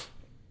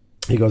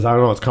 He goes, I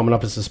don't know, it's coming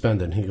up as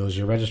suspended. He goes,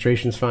 your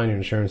registration's fine, your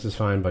insurance is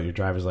fine, but your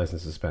driver's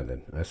license is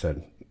suspended. I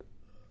said,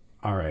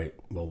 all right,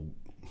 well,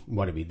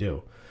 what did we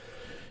do?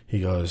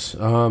 He goes,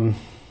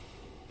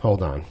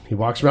 hold on. He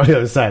walks around the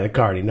other side of the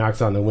car and he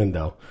knocks on the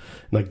window.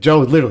 Like,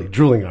 Joe is literally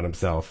drooling on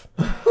himself.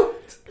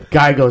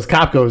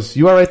 Cop goes,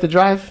 you all right to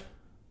drive?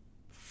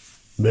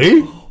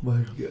 Me? Oh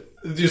my God.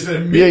 You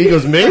said me? Yeah, he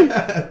goes, me?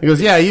 He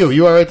goes, yeah, you.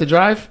 You all right to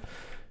drive?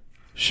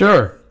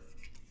 Sure.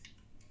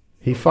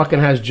 He fucking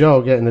has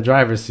Joe get in the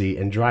driver's seat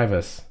and drive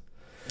us.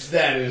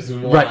 That is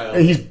wild.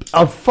 Right. He's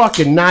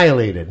fucking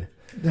annihilated.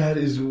 That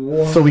is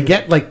wild. So we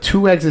get like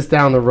 2 exits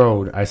down the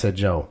road. I said,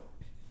 Joe,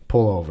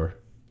 pull over.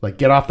 Like,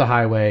 get off the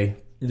highway.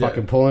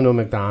 Fucking pull into a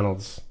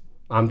McDonald's.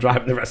 I'm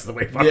driving the rest of the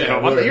way. Fucking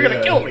home. You're going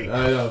to kill me.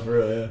 I know, for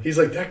real, yeah. He's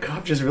like, that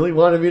cop just really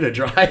wanted me to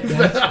drive.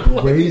 That's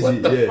crazy.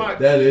 What the fuck?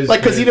 That is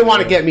like, because he didn't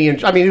want to get me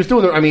in. I mean, he was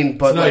doing the,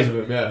 but it's nice like,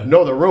 of him, yeah.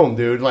 Know the room,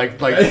 dude. Like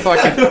fucking,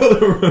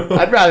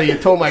 I'd rather you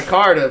tow my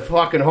car to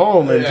fucking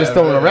home and just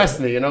don't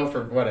arrest me,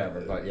 for whatever.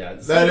 But yeah.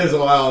 That is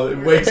wild. It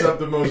wakes up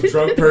the most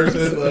drunk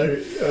person. Like,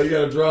 you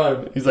got to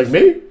drive. He's like,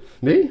 me?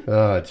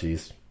 Oh,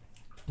 jeez.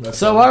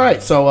 So, all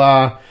right.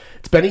 So,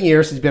 it's been a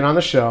year since he's been on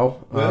the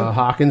show. Yeah.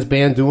 Hawkins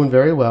band doing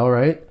very well,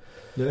 right?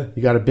 Yeah.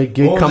 You got a big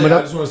gig coming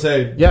up. I just want to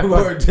say,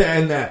 before to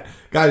end that,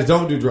 guys,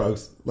 don't do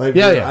drugs. Like,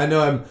 I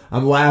know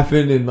I'm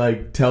laughing and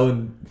like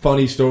telling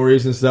funny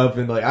stories and stuff,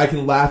 and like I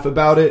can laugh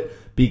about it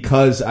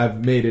because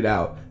I've made it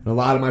out. And a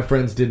lot of my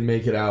friends didn't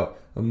make it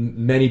out.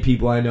 Many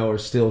people I know are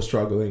still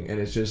struggling, and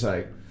it's just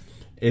like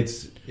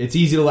it's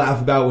easy to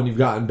laugh about when you've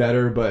gotten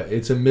better, but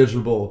it's a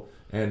miserable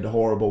and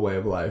horrible way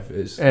of life.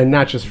 And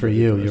not just for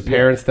you. Your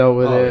parents dealt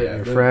with it,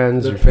 your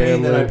friends, your family. The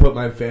pain that I put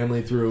my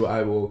family through,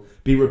 I will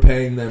be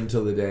repaying them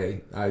till the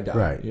day I die.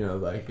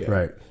 Right.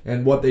 Right.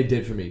 And what they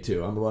did for me,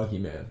 too. I'm a lucky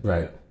man.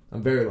 Right.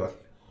 I'm very lucky.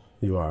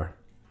 You are.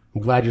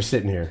 I'm glad you're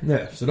sitting here.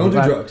 Yeah, so don't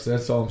do drugs.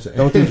 That's all I'm saying.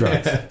 Don't do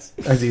drugs.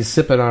 As he's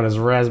sipping on his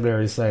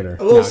raspberry cider.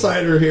 A little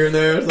cider here and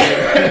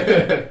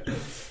there.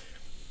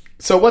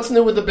 So what's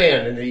new with the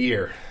band in a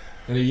year?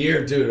 In a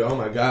year, dude, oh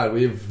my God,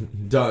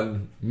 we've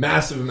done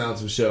massive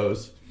amounts of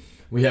shows.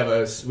 We have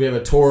a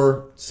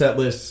tour set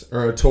list,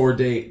 or a tour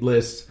date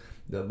list,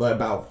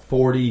 about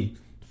 40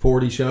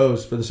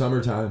 shows for the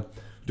summertime.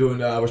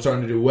 We're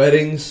starting to do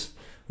weddings,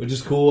 which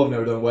is cool. I've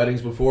never done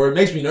weddings before. It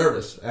makes me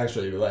nervous,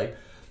 actually. Like,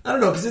 I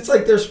don't know, because it's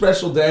like their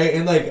special day,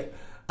 and like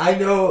I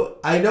know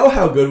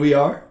how good we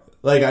are,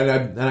 like,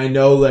 and I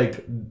know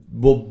like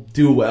we'll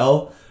do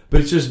well,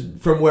 but it's just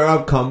from where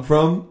I've come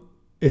from,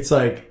 it's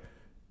like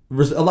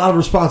a lot of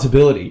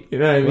responsibility. You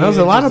know what I mean? Well, there's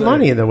a lot of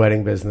money in the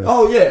wedding business.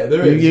 Oh yeah,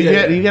 there is.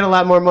 You get a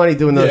lot more money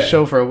doing a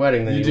show for a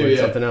wedding than you do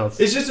something else.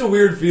 It's just a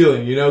weird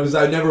feeling, because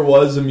I never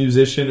was a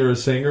musician or a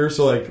singer.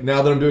 So like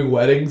now that I'm doing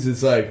weddings,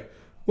 it's like,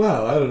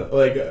 wow, I don't know.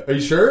 Like, are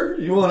you sure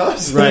you want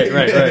us? Right. You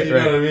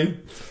know what I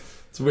mean?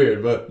 It's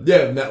weird, but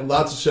yeah,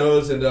 lots of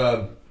shows,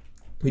 and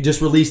we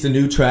just released a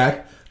new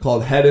track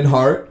called Head and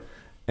Heart.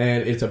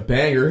 And it's a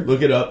banger.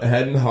 Look it up.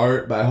 Head and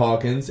Heart by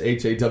Hawkins.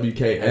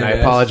 HAWKNS. And I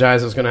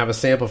apologize. I was going to have a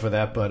sample for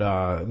that,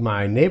 but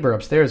my neighbor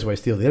upstairs, who I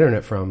steal the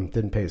internet from,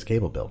 didn't pay his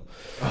cable bill.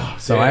 Oh,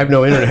 so I have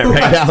no internet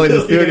right now in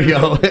the studio.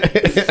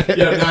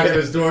 I'm knocking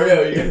his door.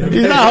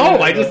 He's not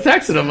home. I just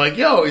texted him like,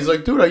 yo. He's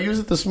like, dude, I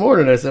used it this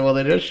morning. I said, well,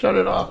 they just shut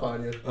it off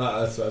on you.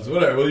 That sucks.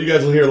 Whatever. Well, you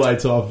guys will hear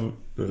lights off.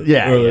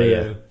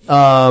 Yeah.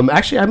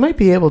 Actually, I might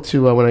be able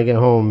to, when I get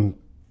home,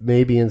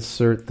 maybe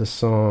insert the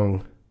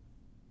song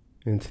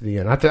into the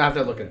end. I have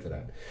to look into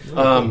that.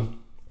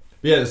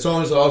 Yeah, the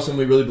song is awesome.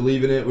 We really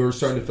believe in it. We're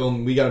starting to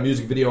film. We got a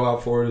music video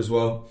out for it as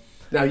well.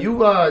 Now,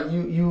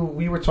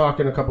 we were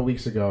talking a couple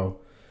weeks ago,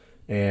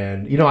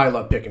 and I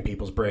love picking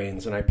people's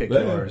brains, and I picked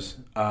yours.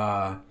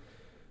 Where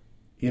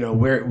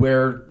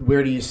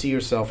do you see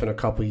yourself in a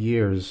couple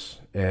years?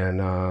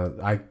 And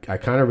I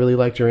kind of really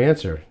liked your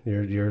answer.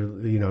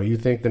 You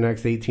think the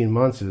next 18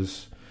 months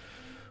is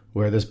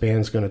where this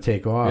band's going to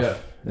take off. Yeah,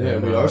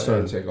 and, we are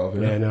starting to take off.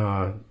 Yeah. And,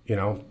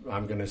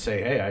 I'm going to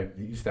say, hey, I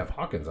used to have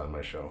Hawkins on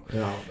my show.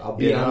 I'll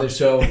be on this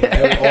show all the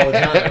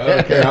time. I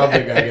don't care how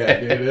big I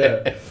get,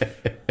 dude.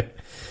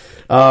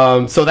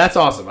 Yeah. So that's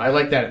awesome. I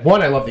like that.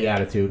 One, I love the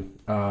attitude.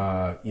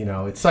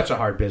 It's such a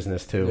hard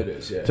business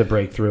to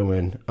break through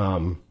in.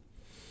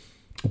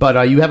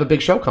 But you have a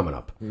big show coming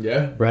up.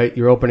 Yeah. Right?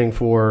 You're opening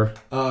for...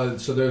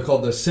 so they're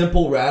called the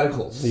Simple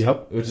Radicals.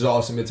 Yep. Which is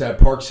awesome. It's at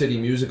Park City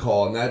Music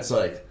Hall, and that's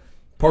like...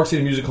 Park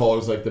City Music Hall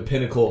is like the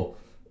pinnacle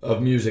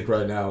of music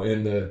right now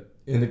in the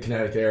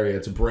Connecticut area.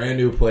 It's a brand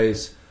new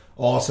place,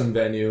 awesome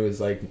venue. It's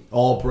like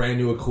all brand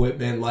new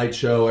equipment, light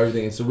show,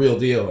 everything. It's the real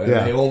deal. And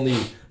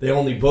they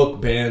only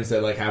book bands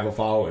that like have a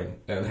following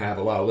and have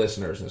a lot of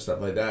listeners and stuff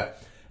like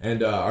that.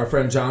 And our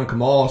friend John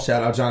Kamal,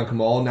 shout out John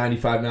Kamal,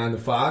 95.9 The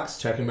Fox,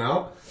 check him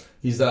out.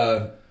 He's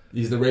the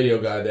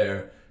radio guy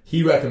there.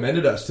 He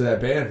recommended us to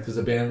that band because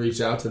the band reached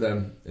out to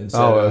them and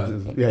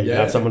said, you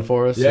got someone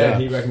for us? Yeah,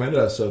 he recommended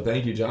us. So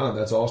thank you, John.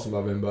 That's awesome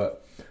of him.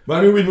 But I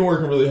mean, we've been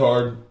working really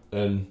hard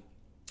and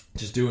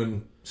just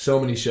doing so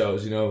many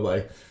shows,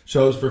 like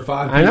shows for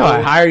 5 people. I know.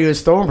 I hire you at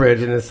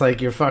Stonebridge, and it's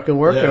like you're fucking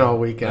working all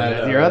weekend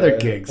at your other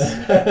gigs.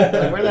 Like,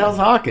 where the hell's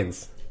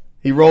Hawkins?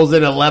 He rolls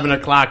in at 11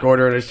 o'clock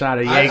ordering a shot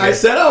of Jaeger. I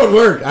said I would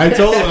work. I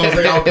told him, I was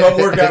like, I'll come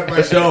work after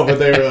my show. But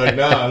they were like,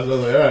 nah. I was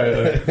like,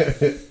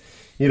 all right.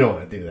 You don't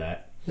want to do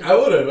that. I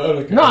would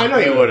have. No, I know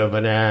you would have,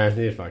 but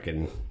you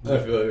fucking... I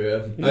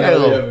feel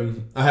like,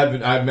 I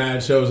have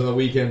mad shows on the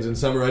weekends in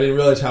summer. I didn't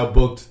realize how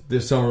booked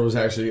this summer was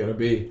actually going to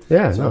be.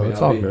 Yeah, so,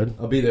 it's all good.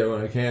 I'll be there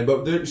when I can.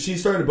 But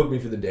she's starting to book me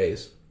for the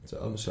days. So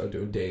I'm going to start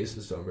doing days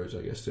this Stonebridge,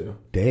 I guess, too.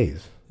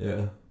 Days?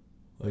 Yeah.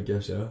 I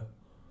guess, yeah.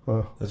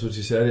 Oh. That's what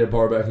she said. Yeah,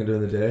 bar back and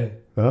during the day.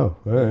 Oh,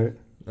 all right.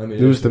 I mean,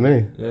 news to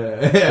me.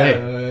 Yeah.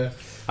 Hey,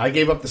 I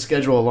gave up the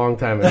schedule a long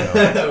time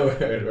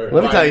ago.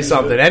 Let me tell you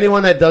something.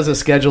 Anyone that does a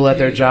schedule at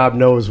their job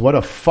knows what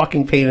a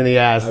fucking pain in the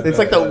ass. It's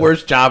like the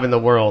worst job in the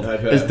world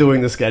is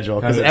doing the schedule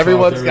because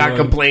everyone's got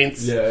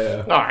complaints.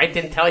 Yeah. Oh, I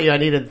didn't tell you I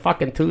needed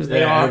fucking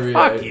Tuesday off.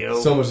 Fuck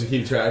you. So much to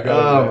keep track of.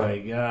 Oh my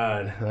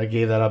god, I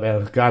gave that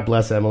up. God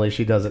bless Emily.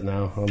 She does it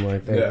now. I'm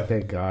like,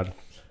 thank God.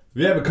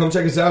 Yeah, but come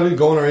check us out. You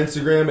go on our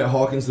Instagram at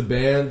Hawkins the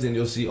Band, and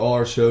you'll see all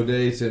our show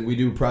dates. And we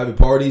do private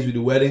parties, we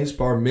do weddings,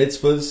 bar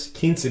mitzvahs,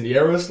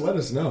 quinceañeras. Let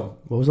us know.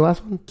 What was the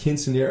last one?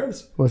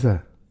 Quinceañeras. What's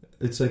that?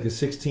 It's like a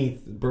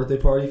 16th birthday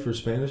party for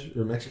Spanish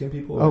or Mexican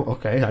people. Oh,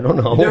 okay. I don't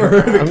know. You never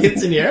heard of a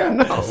quinceañera?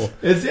 No.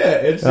 It's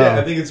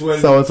I think it's when.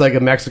 So it's like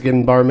a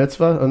Mexican bar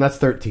mitzvah, and that's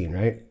 13,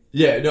 right?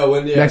 Yeah, no.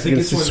 When Mexican, I think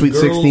it's when sweet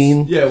girls,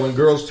 16. Yeah, when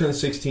girls turn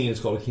 16,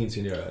 it's called a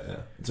quinceañera. Yeah,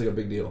 it's like a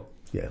big deal.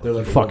 Yeah, they're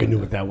like fucking knew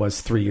what that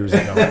was 3 years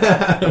ago.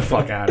 Get the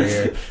fuck out of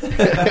here.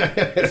 Hit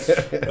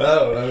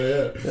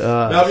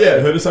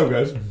us up,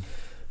 guys.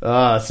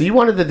 So you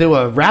wanted to do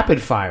a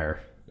rapid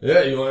fire?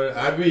 Yeah, you want?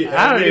 I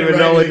don't even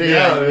know what the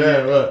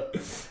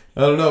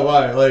I don't know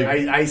why. Like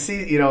I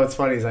see. It's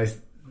funny is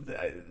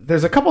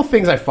there's a couple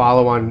things I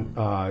follow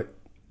on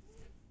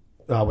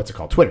what's it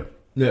called, Twitter.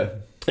 Yeah,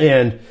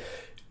 and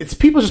it's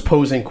people just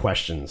posing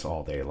questions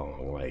all day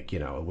long. Like,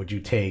 would you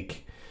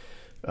take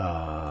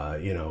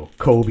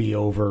Kobe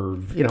over,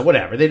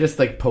 whatever. They just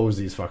like pose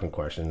these fucking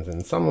questions,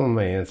 and some of them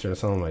I answer, and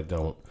some of them I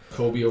don't.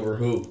 Kobe over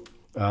who?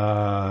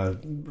 I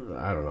don't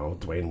know,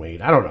 Dwayne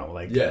Wade. I don't know.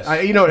 Like, yes.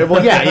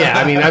 Yeah.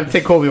 I mean, I'd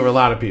take Kobe over a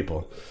lot of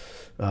people.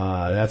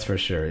 That's for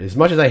sure. As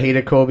much as I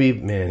hated Kobe,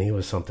 man, he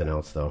was something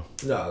else, though.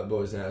 No, the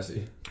boy's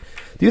nasty.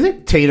 Do you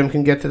think Tatum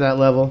can get to that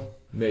level?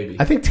 Maybe.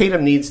 I think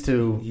Tatum needs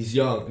to. He's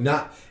young.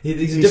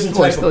 He's a different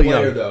type of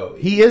player, young. Though.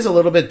 He is a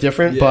little bit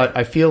different, but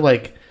I feel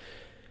like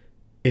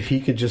if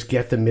he could just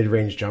get the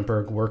mid-range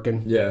jumper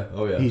working. Yeah.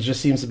 Oh, yeah. He just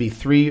seems to be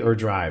 3 or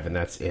drive, and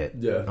that's it.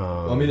 Yeah.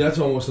 I mean, that's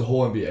almost the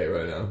whole NBA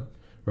right now.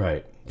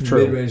 Right.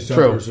 True. Mid-range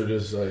jumpers are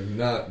just like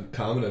not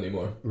common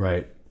anymore.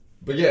 Right.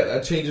 But yeah,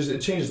 it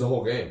changes the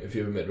whole game if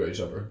you have a mid-range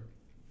jumper.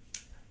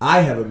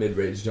 I have a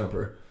mid-range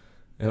jumper,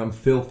 and I'm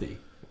filthy.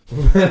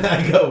 when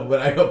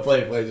I go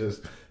play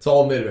places, it's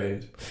all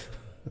mid-range.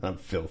 I'm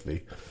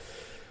filthy.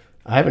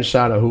 I haven't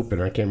shot a hoop,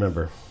 and I can't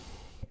remember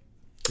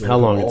how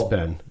long it's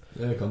been.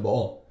 Yeah, come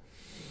ball.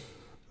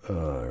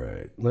 All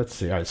right, let's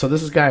see. All right, so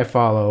this is a guy I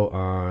follow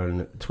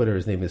on Twitter.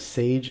 His name is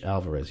Sage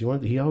Alvarez. He's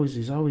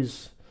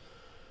always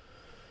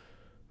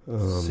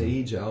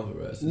Sage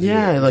Alvarez.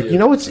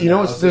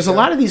 There's a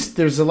lot of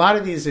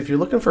these. If you're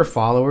looking for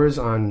followers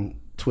on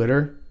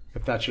Twitter,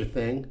 if that's your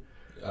thing,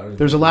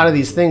 there's a lot of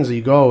these things that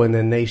you go and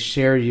then they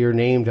share your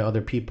name to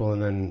other people,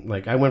 and then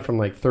like I went from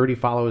like 30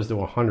 followers to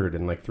 100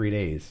 in like 3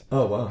 days.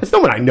 Oh wow! It's no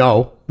one I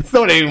know. It's no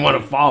one I even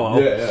want to follow.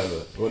 Yeah,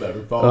 but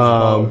whatever.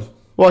 Followers.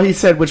 Well, he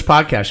said, which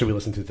podcast should we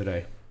listen to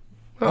today?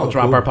 I'll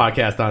drop our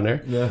podcast on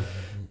there. Yeah.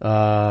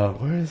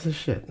 Where is this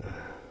shit?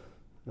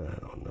 I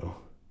don't know.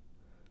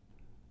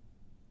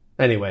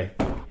 Anyway,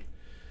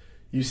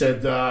 you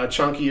said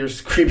chunky or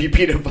creamy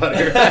peanut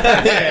butter.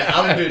 Yeah,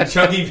 I'm doing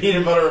chunky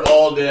peanut butter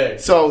all day.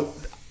 So,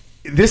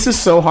 this is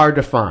so hard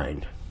to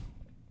find.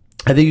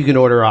 I think you can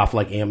order off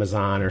like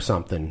Amazon or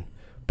something.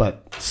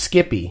 But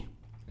Skippy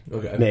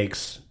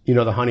makes,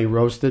 the honey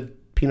roasted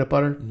peanut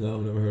butter? No,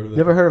 never heard of it.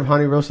 Never heard of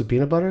honey roasted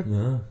peanut butter?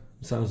 No.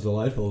 Sounds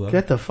delightful, though.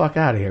 Get the fuck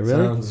out of here,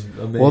 really? Sounds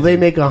amazing. Well, they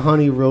make a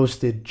honey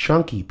roasted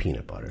chunky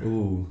peanut butter.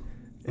 Ooh.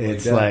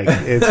 It's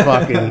it's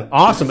fucking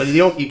awesome, but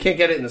you can't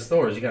get it in the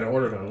stores. You got to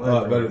order it online.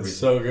 Oh, I bet it's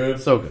so good.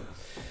 So good.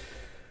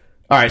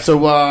 All right, so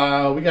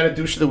we got a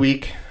douche of the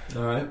week.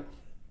 All right.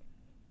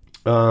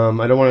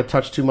 I don't want to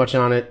touch too much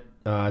on it.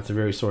 It's a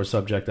very sore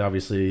subject,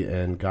 obviously,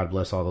 and God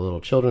bless all the little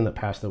children that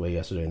passed away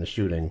yesterday in the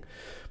shooting.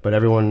 But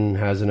everyone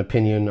has an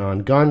opinion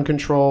on gun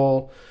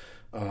control,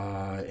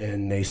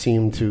 and they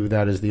seem to,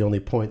 that is the only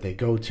point they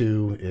go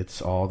to.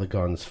 It's all the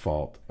gun's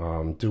fault.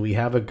 Do we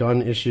have a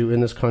gun issue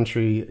in this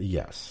country?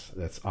 Yes,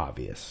 that's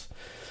obvious.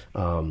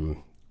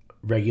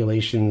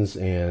 Regulations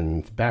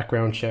and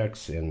background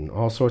checks and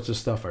all sorts of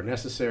stuff are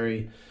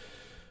necessary.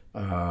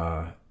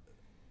 But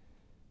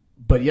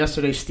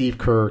yesterday, Steve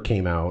Kerr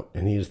came out,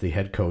 and he is the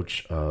head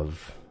coach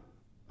of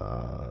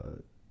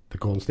the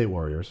Golden State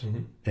Warriors.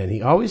 Mm-hmm. And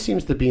he always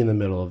seems to be in the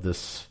middle of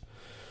this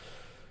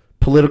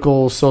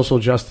political, social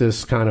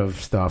justice kind of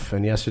stuff.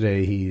 And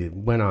yesterday, he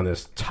went on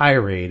this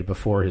tirade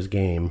before his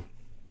game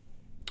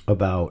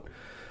about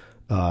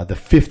the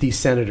 50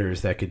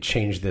 senators that could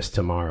change this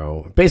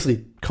tomorrow,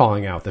 basically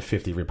calling out the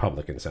 50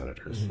 Republican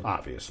senators,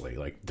 obviously,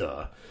 like,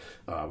 duh.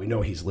 We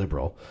know he's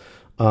liberal.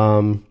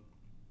 And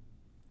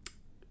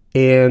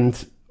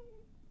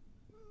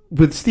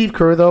with Steve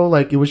Kerr, though,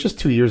 like, it was just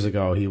 2 years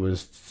ago, he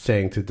was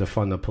saying to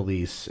defund the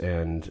police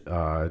and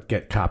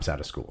get cops out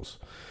of schools.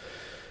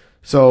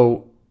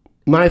 So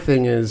my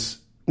thing is,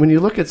 when you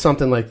look at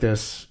something like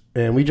this,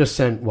 and we just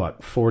sent,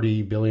 what,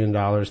 $40 billion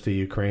to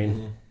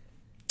Ukraine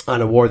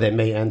on a war that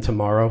may end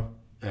tomorrow.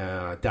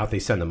 Doubt they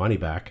send the money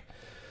back.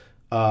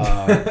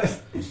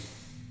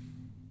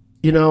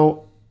 You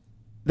know,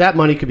 that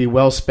money could be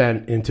well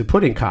spent into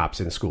putting cops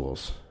in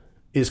schools.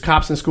 Is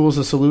cops in schools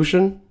a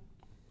solution?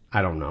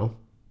 I don't know.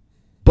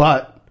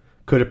 But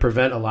could it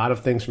prevent a lot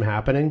of things from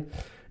happening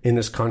in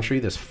this country,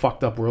 this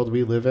fucked up world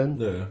we live in?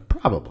 Yeah.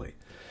 Probably.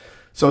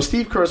 So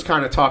Steve Kerr's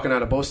kind of talking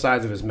out of both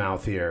sides of his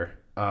mouth here.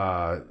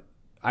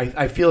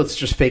 I feel it's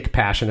just fake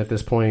passion at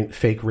this point,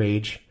 fake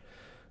rage.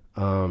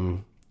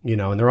 You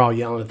know, and they're all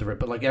yelling at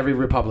but like every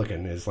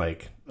Republican is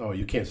like, oh,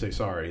 you can't say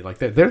sorry. Like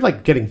they're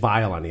like getting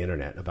vile on the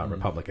internet about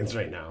Republicans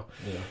right now.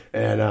 Yeah.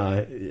 And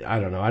I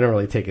don't know. I don't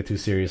really take it too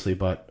seriously,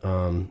 but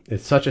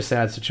it's such a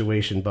sad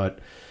situation. But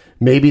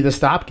maybe the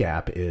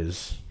stopgap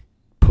is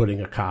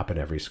putting a cop in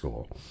every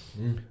school.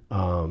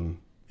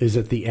 Is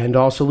it the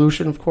end-all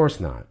solution? Of course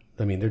not.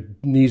 I mean, there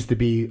needs to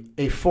be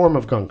a form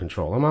of gun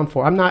control.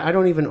 I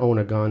don't even own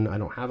a gun. I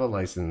don't have a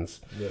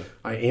license. Yeah.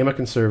 I am a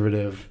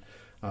conservative.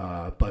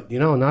 But, you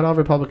know, not all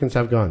Republicans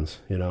have guns,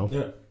 you know.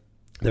 Yeah.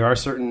 There are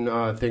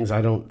certain things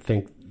I don't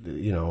think,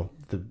 you know,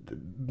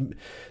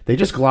 they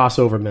just gloss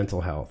over mental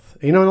health.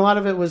 You know, and a lot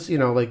of it was, you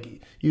know,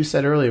 like you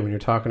said earlier when you're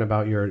talking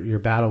about your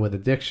battle with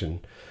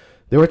addiction.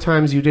 There were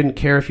times you didn't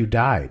care if you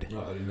died.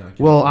 No, I did not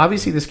care. Well,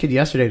 obviously this kid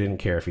yesterday didn't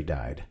care if he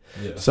died.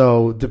 Yeah.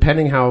 So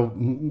depending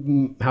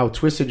how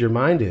twisted your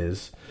mind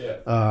is,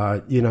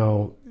 you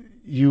know,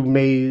 you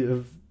may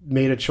have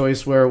made a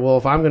choice where, well,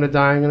 if I'm going to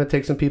die, I'm going to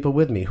take some people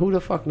with me. Who the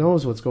fuck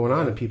knows what's going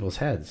on in people's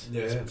heads?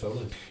 Yeah,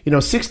 totally. You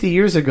know, 60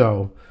 years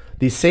ago,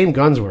 these same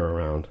guns were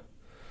around,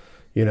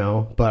 you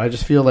know, but I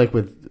just feel like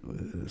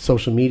with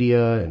social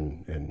media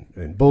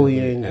and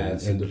bullying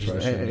and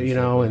depression, you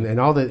know, and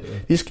all the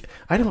these,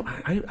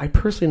 I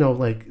personally know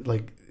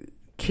like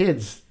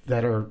kids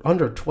that are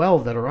under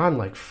 12 that are on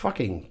like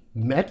fucking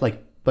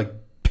like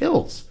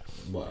pills.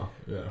 Wow.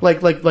 Yeah.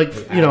 Like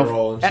you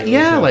know,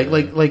 yeah,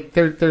 like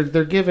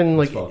they're given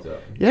like,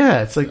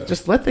 yeah, it's like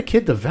just let the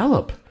kid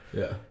develop.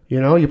 Yeah. You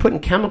know, you're putting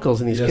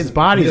chemicals in these kids'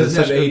 bodies. He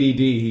doesn't have ADD.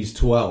 He's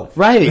 12.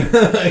 Right.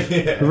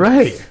 Yeah.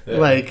 Right. Yeah.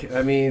 Like,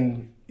 I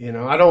mean, you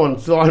know, I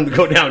don't want him to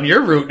go down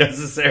your route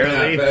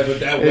necessarily. Yeah, but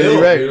that will.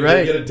 Right.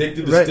 They get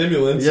addicted to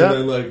stimulants, and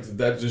then like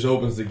that just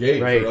opens the gate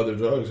for other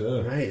drugs.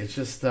 Yeah. Right. It's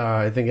just,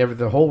 I think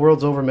the whole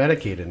world's over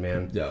medicated,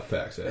 man. Yeah,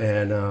 facts. Yeah.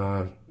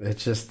 And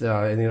it's just,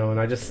 and, you know, and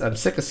I'm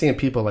sick of seeing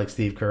people like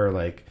Steve Kerr,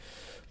 like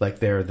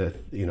they're the,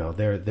 you know,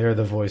 they're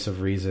the voice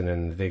of reason,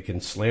 and they can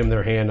slam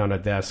their hand on a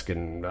desk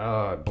and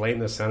blame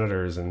the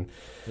senators. And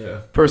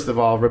first of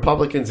all,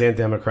 Republicans and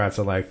Democrats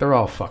alike, they're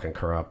all fucking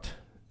corrupt.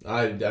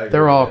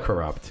 They're all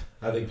corrupt.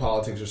 I think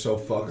politics are so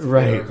fucked.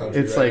 Right.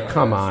 It's like,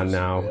 come on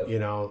now. You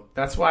know,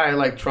 that's why I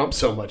like Trump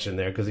so much in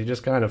there, because he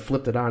just kind of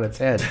flipped it on its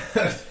head.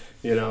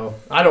 You know,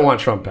 I don't want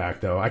Trump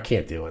back, though. I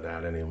can't deal with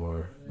that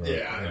anymore. But,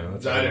 yeah, you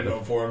know, I didn't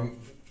vote for him.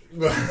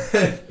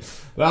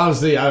 But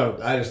honestly,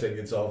 I just think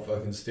it's all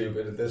fucking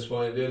stupid at this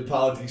point, dude.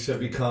 Politics have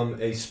become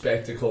a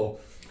spectacle.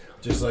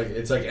 Just like,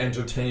 it's like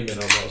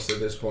entertainment almost at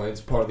this point.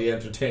 It's part of the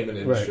entertainment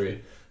industry.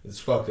 Right. It's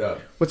fucked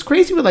up. What's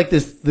crazy with like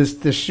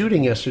this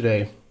shooting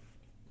yesterday,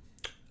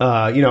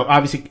 you know,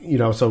 obviously, you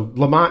know, so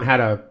Lamont had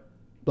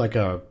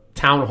a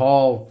town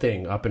hall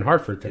thing up in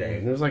Hartford today,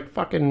 and there was like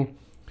fucking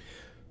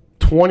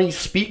 20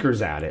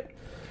 speakers at it.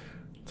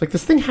 It's like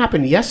this thing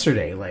happened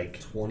yesterday, like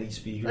 20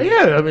 speakers.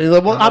 Yeah, I mean,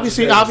 well,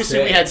 obviously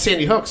we had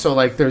Sandy Hook, so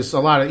like there's a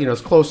lot of, you know,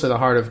 it's close to the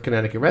heart of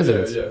Connecticut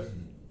residents. Yeah.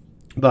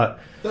 But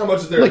not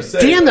much is there like, to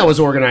say. Damn, that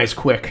was organized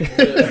quick.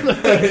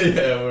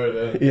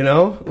 Yeah, you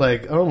know,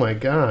 like, oh my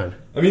god.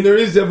 I mean, there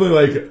is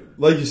definitely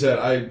like you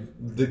said,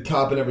 the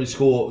cop in every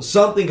school.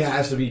 Something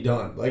has to be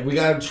done. Like, we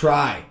gotta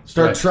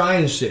start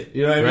trying shit.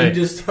 You know what I mean?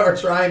 Just start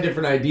trying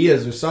different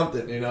ideas or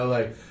something. You know,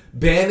 like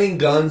banning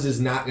guns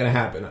is not gonna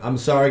happen. I'm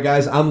sorry,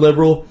 guys. I'm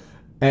liberal.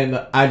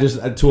 And I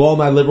just, to all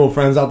my liberal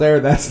friends out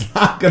there, that's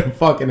not going to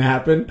fucking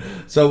happen.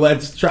 So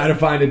let's try to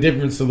find a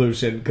different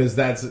solution, because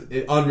that's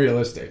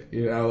unrealistic,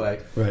 you know,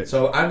 like. Right.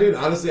 So,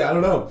 honestly, I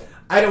don't know.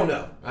 I don't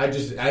know.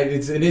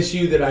 It's an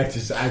issue that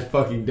I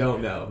fucking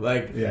don't know.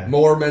 Like,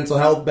 more mental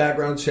health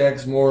background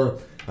checks, more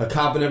a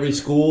cop in every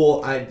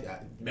school.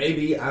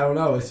 Maybe, I don't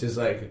know. It's just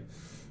like.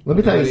 Let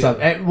me tell you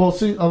something. Well,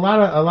 see, a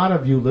lot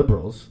of you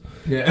liberals.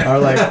 Are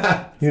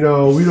like, you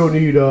know, we don't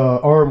need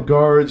armed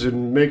guards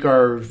and make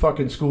our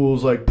fucking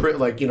schools like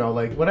you know,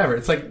 like whatever.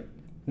 It's like,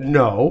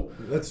 no,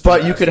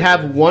 but you could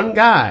have one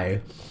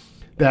guy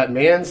that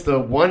mans the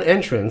one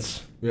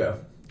entrance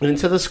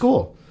into the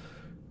school.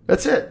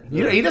 That's it.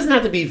 You know, he doesn't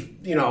have to be,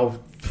 you know,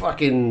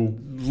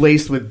 fucking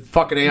laced with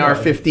fucking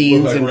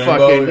AR-15s like and Rambo,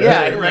 fucking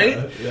yeah.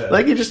 right. Yeah.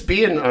 Like you're just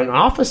being an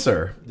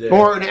officer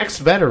or an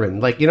ex-veteran.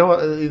 Like a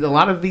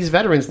lot of these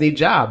veterans need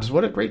jobs.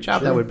 What a great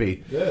job that would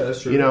be. Yeah,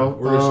 that's true.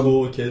 We're in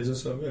school with kids and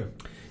stuff. Yeah.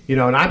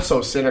 And I'm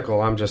so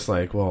cynical. I'm just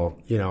like, well,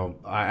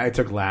 I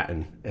took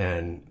Latin,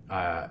 and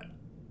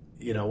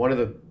one of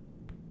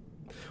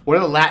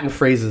the Latin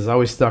phrases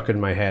always stuck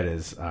in my head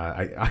is,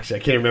 I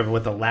can't remember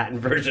what the Latin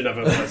version of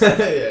it was,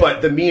 yeah.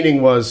 But the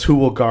meaning was, who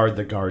will guard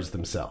the guards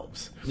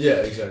themselves? Yeah,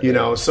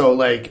 exactly. So,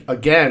 like,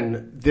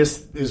 again,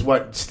 this is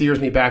what steers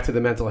me back to the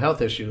mental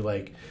health issue.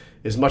 Like,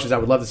 as much as I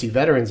would love to see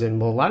veterans in,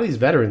 well, a lot of these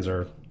veterans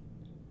are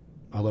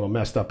a little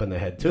messed up in the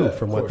head, too,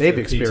 from what they've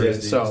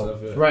experienced. So,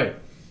 stuff, right.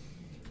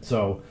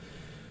 So,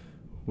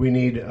 we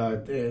need, I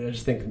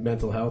just think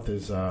mental health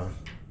is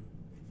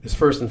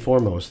first and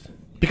foremost.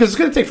 Because it's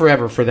going to take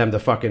forever for them to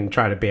fucking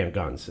try to ban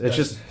guns. It's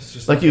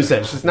just like you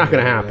said, it's just not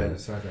going to happen. Yeah,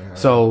 it's not gonna happen.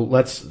 So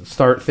let's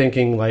start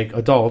thinking like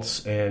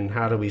adults, and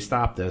how do we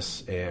stop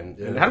this,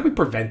 and how do we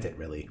prevent it,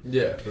 really?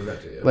 Yeah,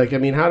 prevent it. Yeah. Like,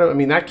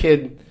 that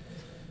kid.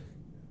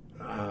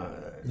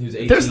 He was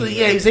 18.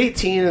 He was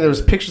 18, and there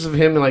was pictures of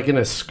him like in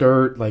a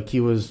skirt, like he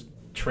was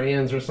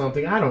trans or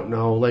something. I don't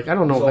know. Like, I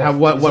don't know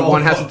what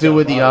one has to do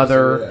with the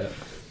other. Yeah.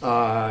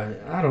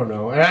 I don't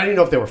know. I didn't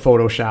know if they were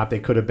photoshopped. They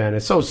could have been.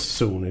 It's so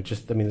soon. It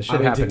just, the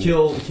shit happened. To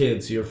kill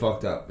kids, you're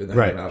fucked up. In that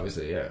right. Game,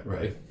 obviously, yeah.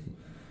 Right.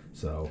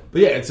 So.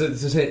 But yeah, it's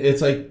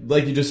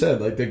like you just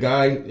said, like the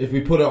guy, if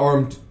we put an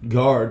armed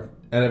guard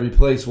at every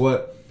place,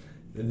 the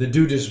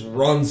dude just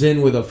runs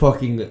in with a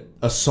fucking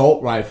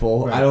assault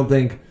rifle. Right. I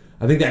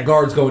think that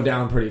guard's going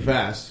down pretty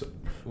fast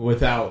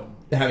without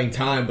having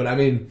time. But I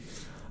don't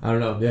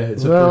know. Yeah,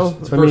 it's a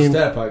first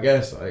step, I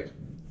guess. Like,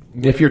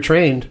 if you're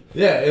trained,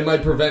 yeah, it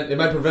might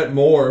prevent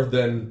more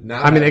than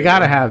not. They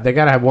gotta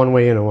have one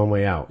way in and one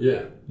way out.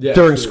 Yeah,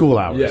 during school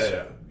hours.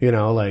 Yeah.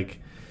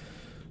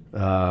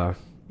 I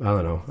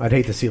don't know. I'd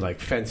hate to see like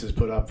fences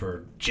put up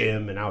for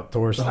gym and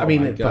outdoors. Oh,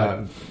 my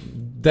God.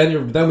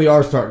 Then we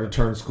are starting to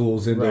turn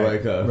schools into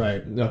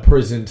a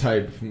prison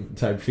type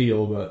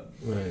feel, but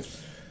right.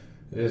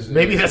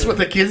 Maybe that's what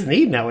the kids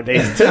need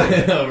nowadays too.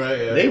 Know, right?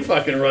 Yeah. They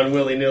fucking run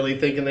willy nilly,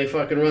 thinking they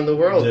fucking run the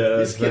world. Yeah,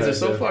 these kids are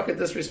so fucking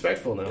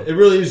disrespectful now. It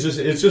really is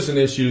it's just an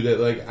issue that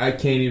like I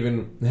can't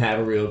even have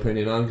a real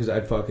opinion on because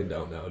I fucking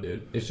don't know,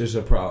 dude. It's just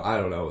a problem. I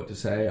don't know what to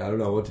say. I don't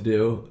know what to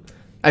do.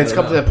 It's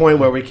come to that point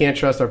where we can't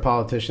trust our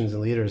politicians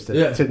and leaders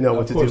to know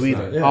what to do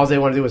either. Yeah. All they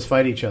want to do is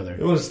fight each other.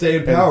 They want to stay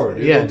in power.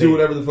 They'll do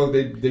whatever the fuck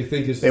they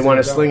think is. They want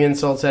to sling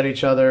insults at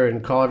each other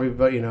and call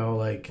everybody. I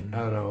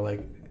don't know,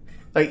 like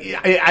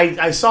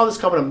I saw this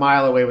coming a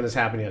mile away when this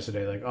happened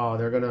yesterday. Like, oh,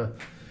 they're gonna,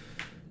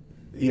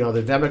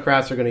 the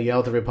Democrats are gonna yell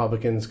at the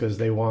Republicans because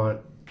they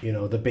want,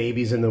 the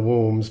babies in the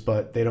wombs,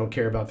 but they don't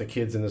care about the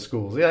kids in the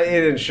schools. Yeah,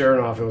 and sure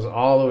enough, it was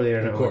all over the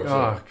internet.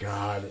 Oh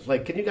God!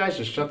 Like, can you guys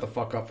just shut the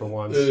fuck up for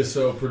once? It is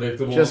so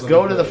predictable. Just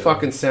go to the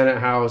fucking Senate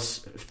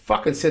House,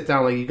 fucking sit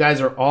down. Like, you guys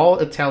are all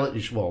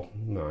intelligent. Well,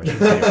 no, I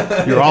shouldn't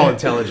say you're all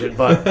intelligent,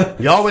 but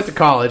y'all went to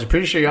college. I'm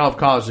pretty sure y'all have a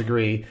college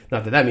degree.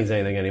 Not that means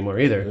anything anymore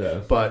either. Yeah.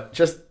 But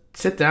just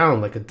sit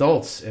down like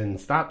adults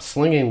and stop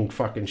slinging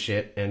fucking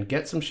shit and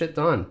get some shit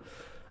done.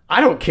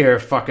 I don't care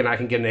if fucking I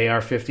can get an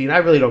AR-15. I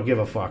really don't give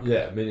a fuck.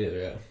 Yeah, me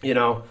neither,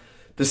 yeah.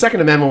 The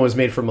Second Amendment was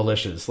made for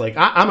militias. Like,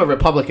 I'm a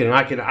Republican and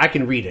I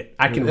can read it.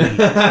 I can read it.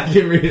 I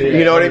can read it.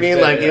 You know what I mean?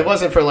 Like, it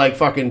wasn't for like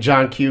fucking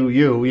John Q.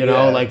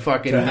 Like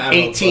fucking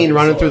 18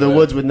 running through the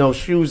woods with no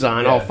shoes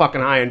on, all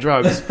fucking high on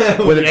drugs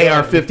with an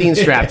AR-15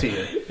 strapped to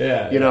you.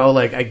 Yeah.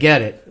 Like, I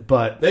get it,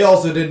 but they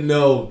also didn't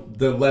know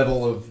the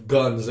level of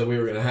guns that we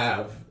were going to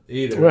have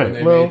either when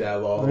they made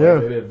that law. Yeah.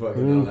 Like, they didn't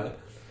fucking know that.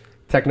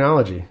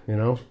 Technology,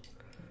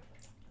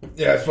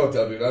 Yeah, it's fucked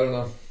up, dude. I don't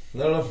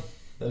know.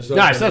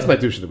 Guys, that's my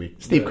douche of the week.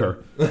 Steve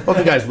Kerr. Hope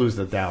you guys lose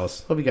to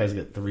Dallas. Hope you guys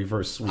get the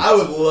reverse sweep. I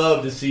would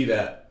love to see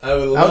that. I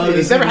would love to see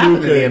it's never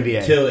happened in the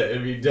NBA. Kill it.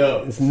 It'd be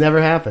dope. It's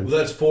never happened. Well,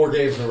 that's 4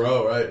 games in a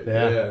row, right?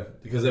 Yeah.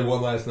 Because they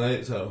won last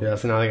night, so. Yeah,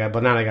 so now they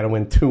got to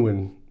win 2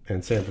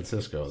 in San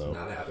Francisco, though. It's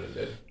not happening,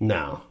 dude.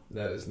 No.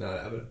 That is not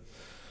happening.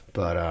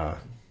 But,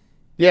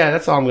 yeah,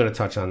 that's all I'm going to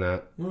touch on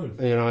that.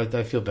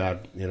 I feel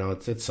bad.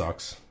 It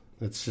sucks.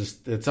 It's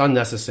just, it's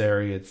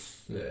unnecessary. It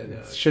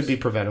should be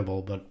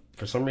preventable, but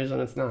for some reason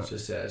it's not. It's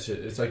just sad.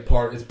 It's like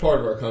part of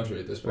our country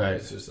at this point. Right.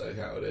 It's just like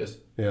how it is.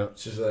 Yeah.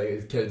 It's just like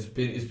it's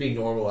being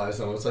normalized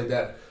almost. It's like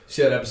that.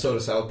 See that episode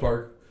of South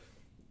Park?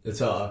 It's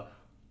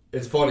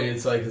funny.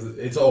 It's like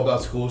it's all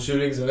about school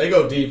shootings, and they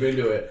go deep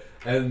into it.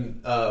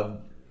 And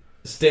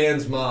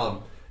Stan's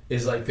mom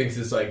is like thinks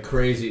it's like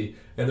crazy,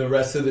 and the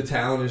rest of the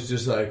town is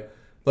just like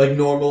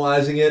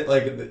normalizing it.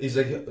 Like he's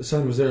like,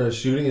 son, was there a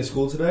shooting at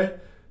school today?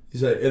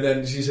 He's like, and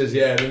then she says,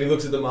 yeah. And then he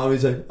looks at the mom.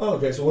 He's like, oh,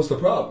 okay. So what's the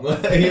problem?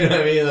 You know what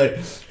I mean? Like,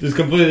 just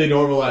completely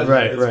normalizing.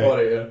 Right, it's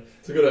funny. Yeah,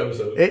 it's a good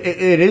episode.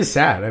 It is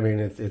sad. I mean,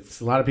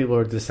 it's a lot of people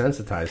are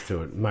desensitized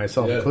to it,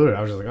 myself included.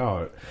 I was just like,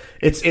 oh,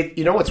 it's.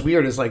 You know what's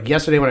weird is like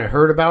yesterday when I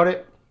heard about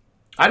it,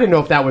 I didn't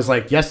know if that was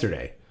like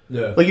yesterday.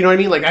 Yeah. Like, you know what I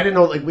mean? Like, I didn't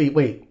know. Like,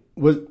 wait.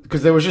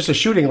 because there was just a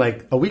shooting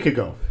like a week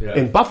ago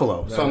in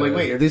Buffalo. So I'm like,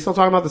 wait, are they still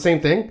talking about the same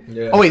thing?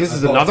 Yeah. Oh wait, this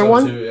is another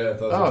one. Too. Yeah, I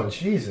thought oh so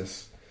too.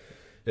 Jesus!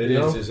 It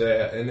is just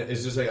and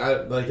it's just like I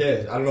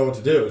don't know what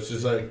to do. It's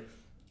just like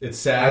it's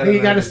sad. I think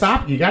you got to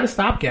stop. You got to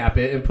stopgap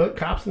it and put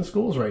cops in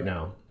schools right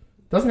now.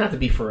 Doesn't have to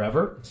be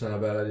forever. It's not a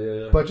bad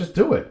idea, but just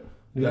do it.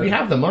 We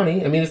have the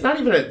money. I mean, it's not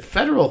even a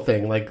federal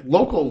thing. Like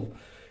local.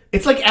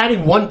 It's like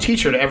adding one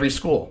teacher to every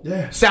school.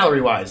 Yeah. Salary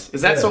wise,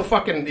 is that so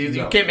fucking?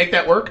 You can't make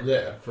that work.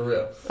 Yeah, for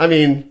real. I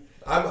mean,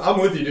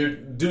 I'm with you,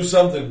 dude. Do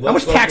something. How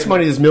much tax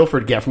money does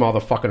Milford get from all the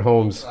fucking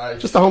homes?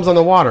 Just the homes on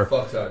the water.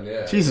 Fuck ton,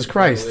 yeah. Jesus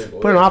Christ!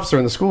 Put an officer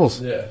in the schools.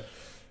 Yeah,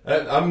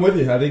 I'm with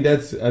you. I think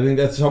that's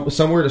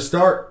somewhere to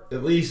start.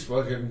 At least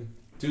fucking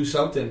do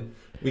something.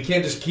 We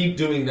can't just keep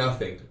doing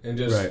nothing and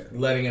just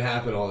letting it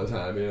happen all the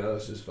time. You know,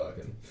 it's just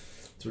fucking.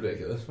 It's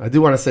ridiculous. I do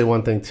want to say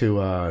one thing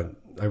too.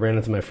 I ran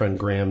into my friend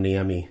Graham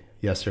Niemi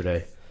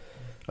yesterday.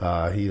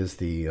 He is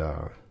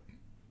the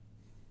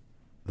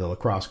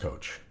lacrosse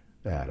coach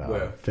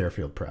at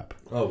Fairfield Prep.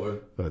 Oh,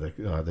 where?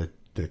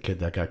 The kid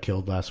that got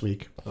killed last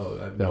week. Oh,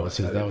 that was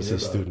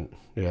his student.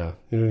 Yeah,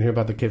 you didn't hear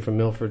about the kid from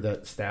Milford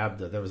that stabbed.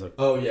 That was a.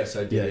 Oh yes,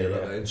 I did.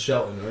 Yeah. In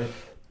Shelton, right?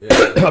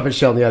 Yeah. Up in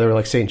Shelton, yeah, they were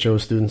like St. Joe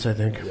students, I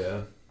think.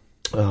 Yeah.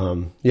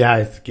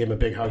 I gave him a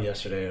big hug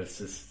yesterday.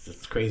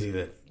 It's crazy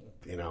that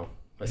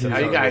I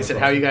said,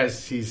 how you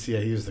guys? He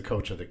was the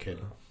coach of the kid.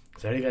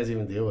 So how do you guys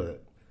even deal with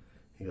it?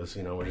 He goes,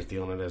 we're just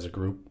dealing with it as a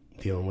group,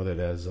 dealing with it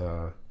as,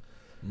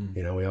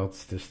 we all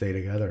just stay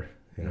together.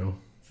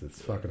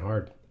 It's fucking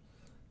hard.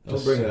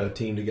 They'll bring a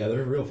team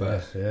together real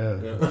fast. Yeah.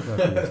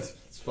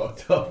 It's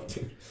fucked up,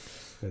 dude.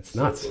 It's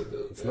nuts.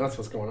 It's nuts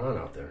what's going on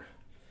out there.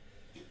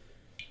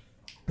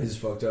 It's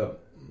fucked up.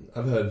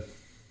 I've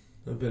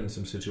been in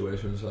some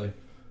situations like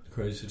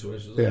crazy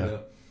situations like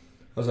that.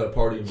 I was at a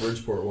party in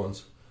Bridgeport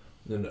once.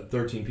 And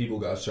 13 people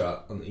got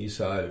shot on the east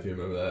side, if you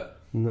remember that.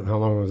 How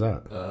long was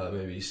that?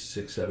 Maybe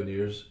 6-7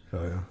 years.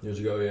 Oh, yeah. Years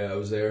ago, I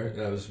was there.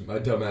 And my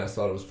dumb ass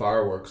thought it was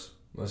fireworks.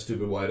 My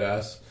stupid white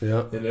ass.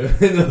 Yeah. In the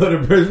hood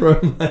of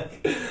Bridgeport, I'm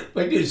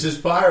like, dude, it's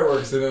just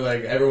fireworks. And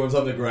then, everyone's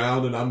on the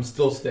ground, and I'm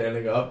still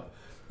standing up.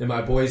 And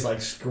my boy's,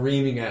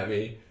 screaming at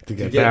me to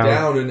get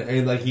down.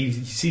 And he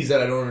sees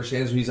that I don't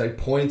understand, so he's,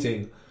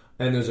 pointing.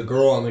 And there's a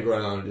girl on the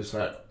ground just,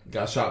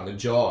 got shot in the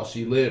jaw.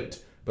 She lived.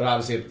 But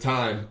obviously, at the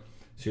time...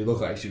 She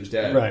looked like she was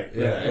dead. Right.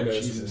 Yeah. And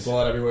there's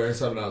blood everywhere and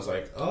stuff. And I was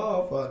like,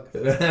 oh, fuck.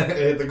 I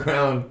hit the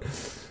ground.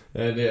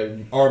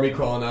 And army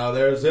crawling out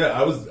of there.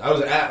 I was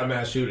at a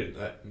mass shooting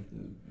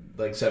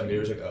 7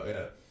 years ago.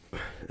 Yeah.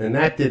 And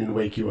that didn't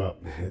wake you up.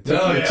 It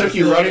took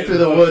you running through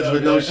the woods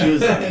with no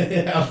shoes on.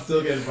 Yeah, I'm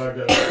still getting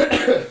fucked up.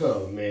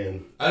 Oh,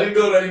 man. I didn't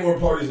go to any more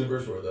parties in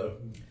Bridgeport, though.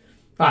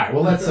 All right.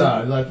 Well, let's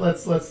end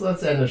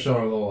the show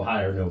on a little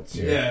higher notes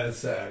here. Yeah, it's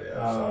sad.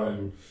 Yeah.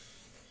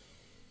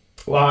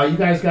 Well, you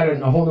guys got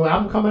a whole new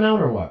album coming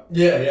out, or what?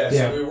 Yeah.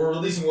 So we're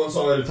releasing one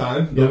song at a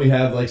time. Then we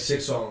have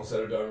 6 songs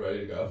that are done, ready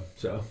to go.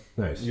 So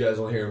nice. You guys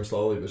will hear them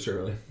slowly but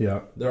surely.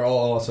 Yeah, they're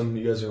all awesome.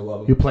 You guys are gonna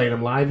love them. You playing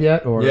them live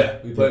yet? Or yeah,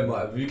 we play them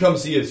live. If you come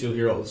see us, you'll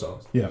hear all the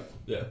songs. Yeah.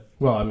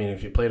 Well, I mean,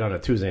 if you played on a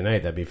Tuesday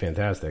night, that'd be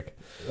fantastic.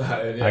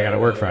 I got to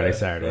work Friday,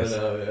 Saturdays. I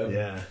know.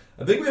 Yeah.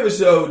 I think we have a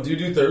show. Do you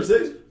do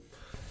Thursdays?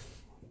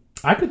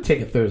 I could take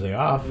a Thursday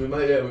off. We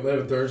might have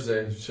a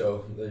Thursday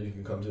show that you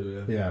can come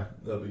to. Yeah.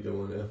 That'll be a good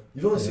one. Yeah.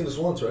 You've only seen us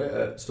once, right?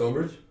 At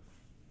Stonebridge.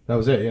 That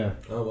was it. Yeah.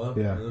 Oh wow.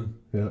 Yeah.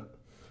 Yeah.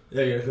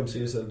 You're gonna come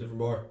see us at a different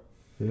bar.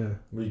 Yeah.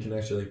 Where you can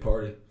actually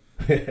party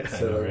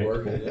instead of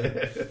working.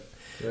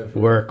 Yeah.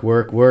 Work,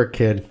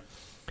 kid.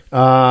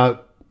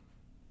 So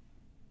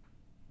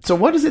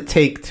what does it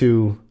take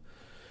to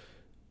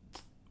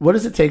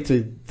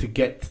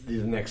get to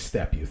the next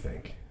step? You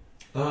think?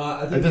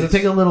 I think does it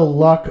take a little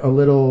luck, a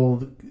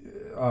little,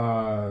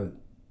 Well,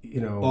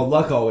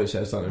 luck always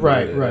has something.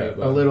 Right.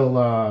 A little,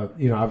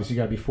 obviously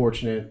you got to be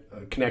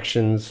fortunate,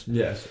 connections.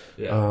 Yes.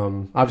 Yeah.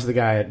 Obviously the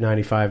guy at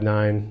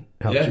 95.9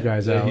 helped you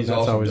guys out. He's That's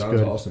awesome. always John's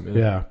good. Awesome.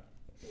 Yeah.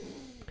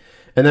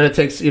 And then it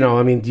takes,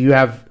 do you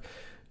have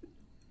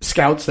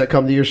scouts that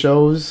come to your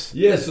shows?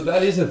 Yeah. So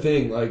that is a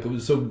thing.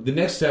 So the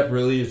next step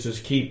really is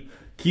just keep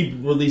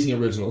releasing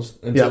originals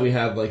until we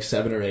have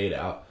 7 or 8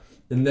 out,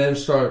 and then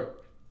start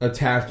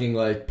attacking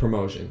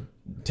promotion,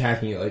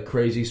 attacking it like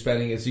crazy,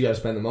 spending it. So you got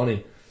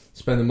to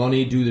spend the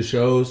money, do the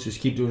shows, just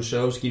keep doing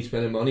shows, keep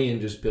spending money, and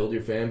just build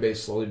your fan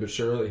base slowly but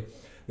surely.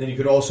 Then you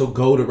could also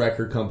go to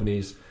record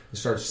companies and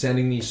start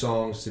sending these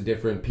songs to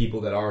different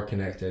people that are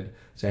connected.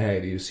 Say, hey,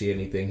 do you see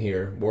anything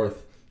here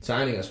worth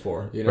signing us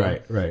for?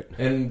 Right.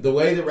 And the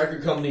way the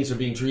record companies are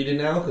being treated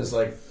now, because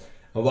a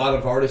lot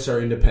of artists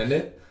are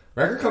independent,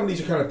 record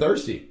companies are kind of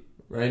thirsty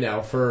right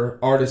now for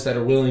artists that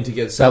are willing to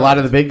get signed. A lot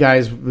of the big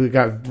guys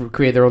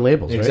create their own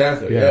labels,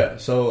 exactly, right? Yeah.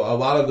 So a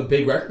lot of the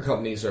big record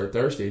companies are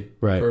thirsty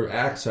for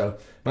acts. So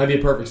might be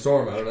a perfect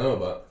storm. I don't know,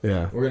 but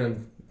we're gonna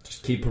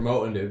just keep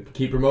promoting, dude.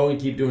 Keep promoting,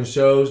 keep doing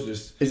shows.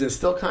 Is it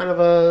still kind of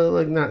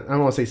a not? I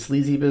don't want to say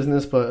sleazy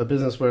business, but a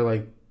business where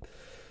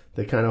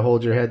they kind of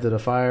hold your head to the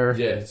fire?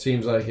 Yeah, it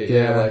seems like it.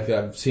 Yeah,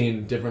 I've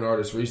seen different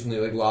artists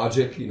recently, like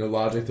Logic.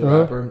 Logic the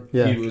rapper.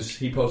 Yeah.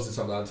 He posted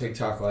something on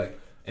TikTok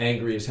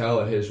angry as hell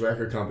at his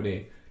record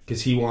company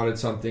because he wanted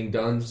something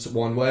done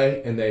one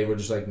way, and they were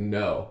just like,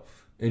 no,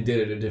 and did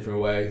it a different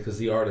way because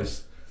the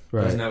artist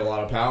doesn't have a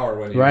lot of power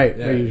when you... Right.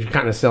 Yeah. You're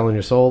kind of selling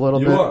your soul a little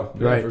bit. You are.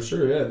 Yeah, right. for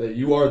sure, yeah. That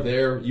you are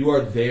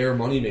their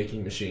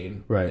money-making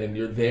machine. Right. And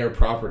you're their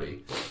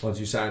property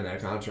once you sign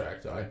that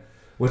contract.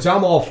 Which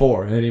I'm all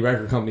for. Any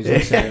record companies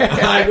listening,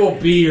 I will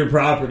be your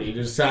property.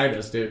 Just sign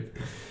us, dude.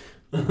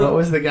 What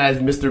was the guy's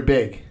Mr.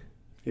 Big?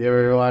 You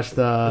ever watched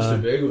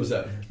Mr. Big? What was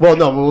that? Well,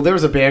 no. Well, there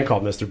was a band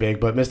called Mr. Big,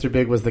 but Mr.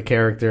 Big was the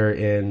character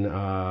in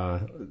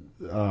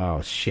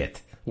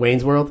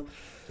Wayne's World.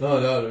 Oh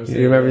no!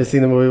 You remember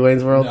seeing the movie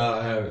Wayne's World? No,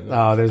 I haven't.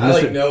 No. Oh, there's.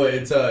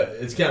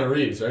 It's Keanu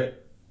Reeves, right?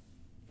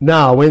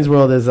 No, Wayne's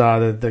World is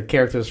the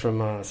characters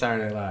from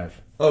Saturday Night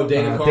Live. Oh,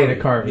 Dana Carvey. Dana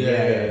Carvey.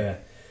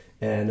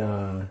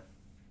 Yeah.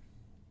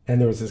 And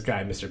there was this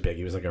guy, Mr. Big.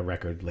 He was like a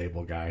record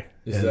label guy.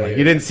 And,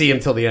 you didn't see him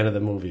till the end of the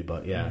movie,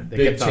 but yeah, they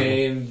big kept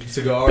chain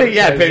cigar.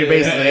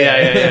 Basically,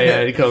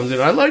 yeah. He comes in.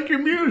 I like your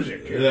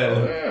music.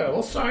 Yeah,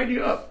 we'll sign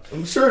you up.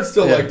 I'm sure it's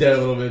still like that a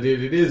little bit,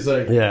 dude. It is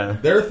like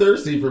they're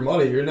thirsty for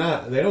money. You're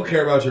not. They don't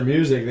care about your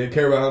music. They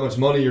care about how much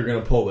money you're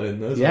going to pull in.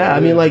 That's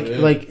I mean,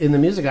 like in the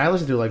music I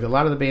listen to, like a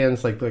lot of the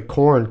bands, like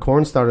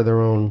Korn started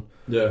their own.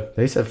 Yeah,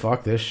 they said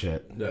fuck this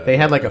shit. Yeah. They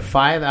had like a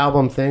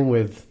 5-album thing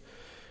with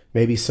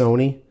maybe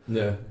Sony.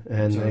 Yeah.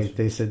 And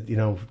they said,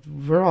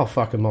 we're all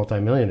fucking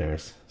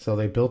multimillionaires. So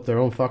they built their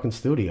own fucking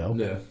studio.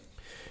 Yeah.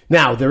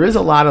 Now, there is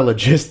a lot of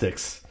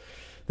logistics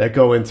that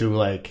go into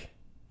like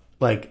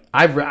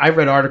I've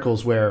read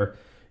articles where,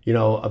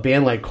 a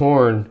band like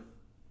Korn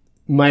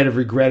might have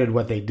regretted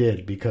what they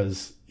did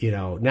because,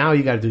 now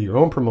you got to do your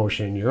own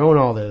promotion, your own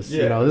all this.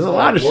 Yeah, there's a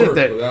lot of shit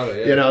that,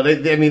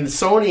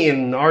 Sony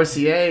and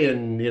RCA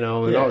and,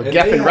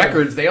 Geffen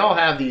Records, they all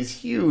have these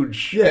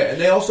huge... Yeah, and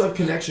they also have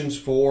connections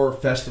for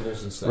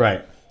festivals and stuff.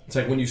 Right. It's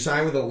like when you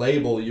sign with a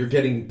label, you're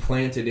getting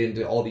planted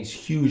into all these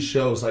huge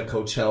shows like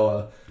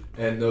Coachella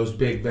and those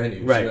big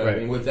venues. Right, I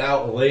mean,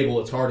 without a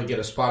label, it's hard to get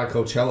a spot at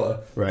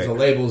Coachella. Right. The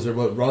labels are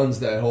what runs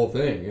that whole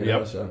thing.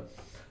 Yep. So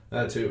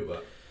that too,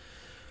 but...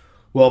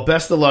 Well,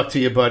 best of luck to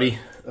you, buddy.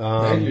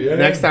 Thank you.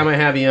 Next time I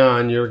have you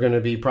on, you're going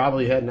to be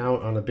probably heading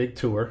out on a big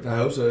tour. I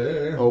hope so,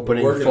 yeah.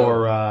 Opening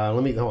for, I'm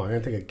going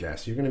to take a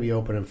guess. You're going to be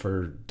opening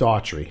for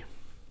Daughtry.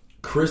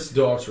 Chris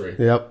Daughtry.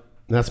 Yep.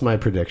 That's my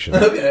prediction.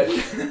 Okay.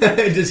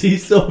 Does he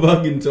still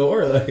fucking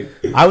tour?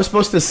 I was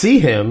supposed to see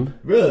him.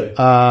 Really?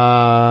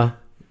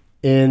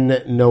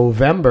 In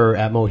November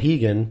at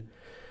Mohegan.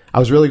 I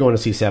was really going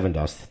to see Seven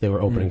Dust. They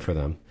were opening for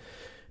them.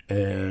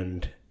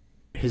 And...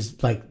 his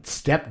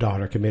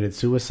stepdaughter committed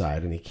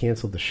suicide, and he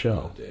canceled the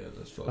show. Oh, damn,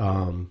 that's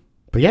fucking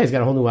but yeah, he's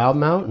got a whole new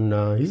album out,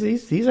 and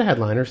he's a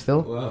headliner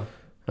still. Wow.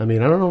 I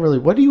mean, I don't know really.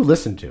 What do you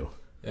listen to?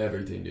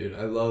 Everything, dude.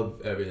 I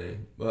love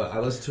everything. But I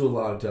listen to a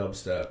lot of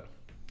dubstep.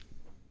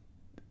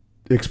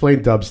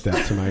 Explain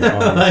dubstep to my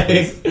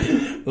audience.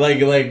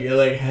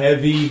 like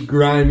heavy,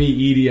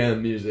 grimy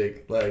EDM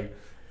music. Like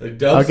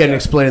dubstep. Okay,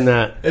 explain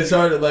that. It's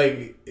hard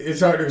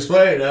to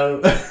explain. I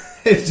don't.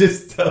 It's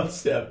just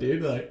dubstep,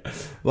 dude. Like.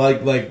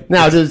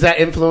 Now, does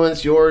that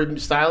influence your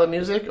style of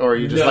music, or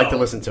you just like to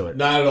listen to it?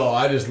 Not at all.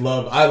 I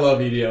love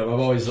EDM. I've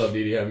always loved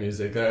EDM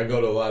music. I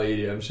go to a lot of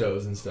EDM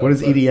shows and stuff. What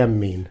does EDM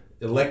mean?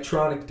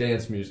 Electronic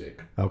dance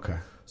music. Okay.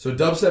 So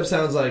dubstep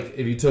sounds like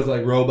if you took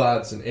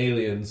robots and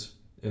aliens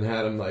and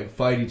had them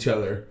fight each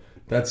other.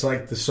 That's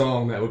the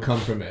song that would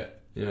come from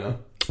it.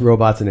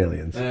 Robots and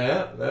aliens.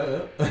 Yeah.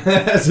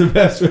 That's the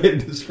best way to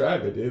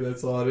describe it, dude.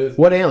 That's all it is.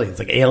 What aliens?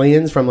 Like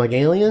aliens from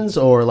Aliens,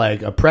 or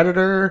like a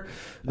Predator?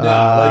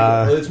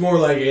 No, it's more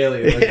like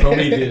aliens, like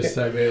Prometheus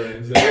type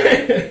aliens.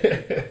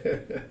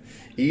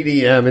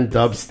 EDM and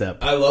dubstep.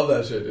 I love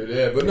that shit, dude.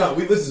 Yeah, but no,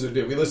 we listen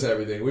to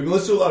everything. We've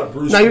listened to a lot of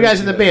Bruce. Now you guys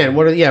in the band.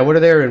 What are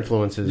their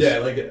influences? Yeah,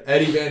 like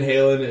Eddie Van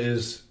Halen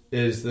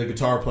is the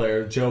guitar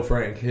player, Joe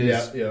Frank.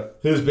 His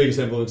biggest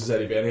influence is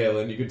Eddie Van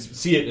Halen. You could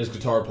see it in his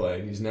guitar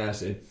playing. He's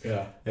nasty.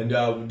 Yeah. And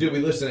dude, we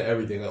listen to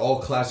everything, all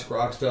classic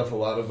rock stuff. A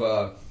lot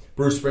of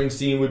Bruce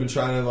Springsteen. We've been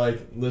trying to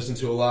listen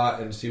to a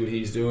lot and see what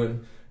he's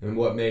doing and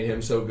what made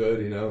him so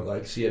good.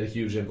 He had a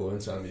huge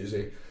influence on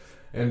music.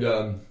 And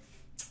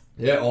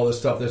all this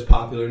stuff that's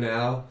popular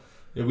now.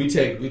 We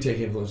take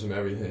influence from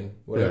everything.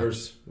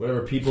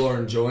 Whatever people are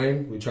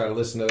enjoying, we try to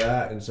listen to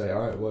that and say,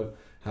 all right,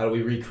 how do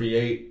we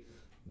recreate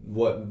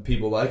what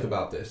people like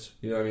about this,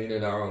 in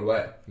our own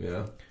way,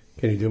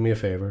 Can you do me a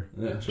favor?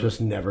 Yeah, sure.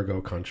 Just never go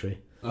country.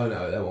 Oh,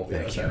 no, that won't be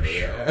us.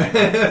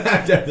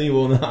 That definitely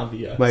will not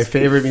be us. My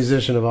favorite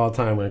musician of all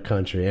time went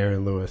country,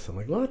 Aaron Lewis. I'm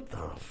like, what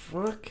the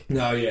fuck?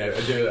 No, yeah,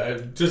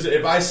 dude. Just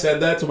if I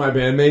said that to my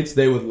bandmates,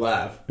 they would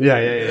laugh. Yeah.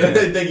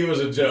 They'd think it was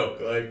a joke.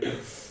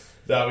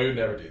 No, we would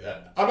never do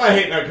that. I'm not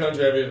hating on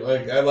country. I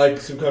mean, I like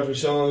some country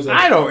songs.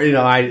 I don't,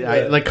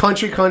 I like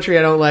country.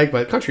 I don't like,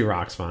 but country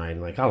rock's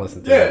fine. I'll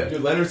listen to it. Yeah,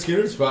 dude, Leonard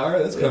Skinner's fire.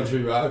 That's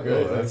country rock, right?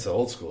 Oh, that's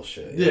old school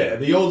shit. Yeah,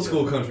 the old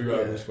school country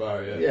rock was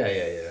fire.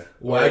 Yeah.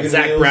 Wagon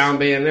Zach Wheels. Brown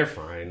band, they're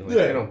fine.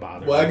 They don't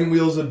bother. Wagon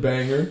Wheel's a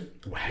banger.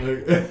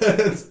 Wagon.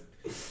 Is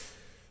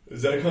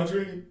that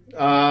country?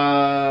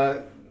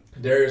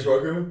 Darius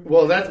Rucker?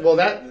 Well,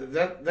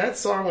 that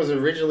song was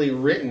originally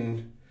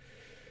written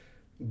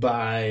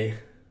by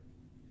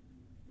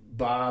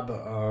Bob.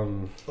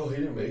 Oh, he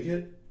didn't make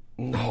it?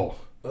 No.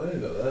 I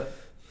didn't know that.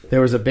 There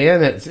was a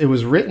band it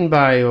was written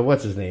by,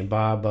 what's his name?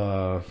 Bob...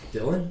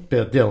 Dylan?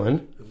 Bill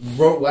Dylan.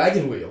 Wrote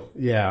Wagon Wheel.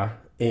 Yeah.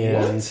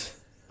 And What?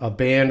 a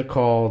band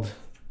called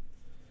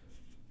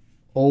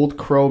Old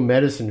Crow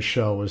Medicine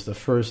Show was the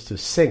first to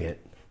sing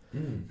it.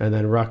 And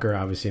then Rucker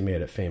obviously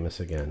made it famous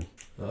again.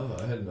 Oh,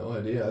 I had no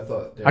idea. I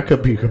thought... I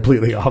could be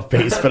completely off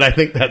base, but I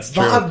think that's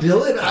true. Bob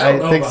Dylan? I don't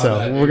know think about so.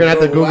 that. We're going to have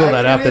to Google Wagon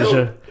that after the Wheel?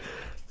 show.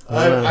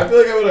 I feel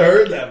like I would have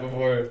heard that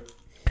before.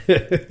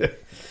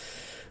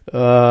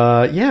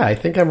 Yeah, I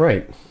think I'm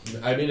right.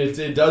 I mean,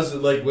 it does,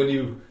 like, when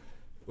you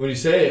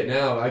say it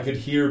now, I could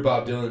hear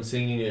Bob Dylan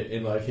singing it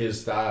in, like, his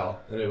style,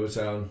 and it would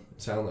sound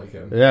like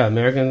him. Yeah,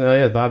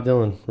 Bob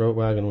Dylan wrote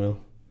Wagon Wheel.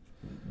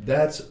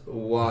 That's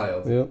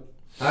wild. Yep.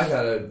 I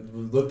gotta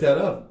look that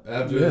up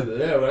after.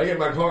 Yeah, when I get in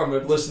my car, I'm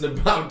gonna listen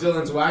to Bob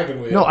Dylan's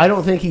Wagon Wheel. No, I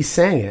don't think he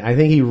sang it. I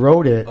think he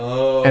wrote it.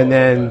 Oh, and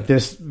then okay.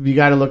 you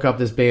got to look up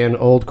this band,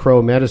 Old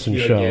Crow Medicine You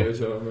Show. gave it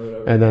to him or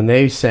whatever. And then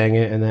they sang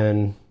it, and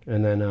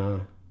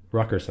then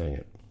Rucker sang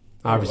it.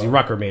 Obviously, wow.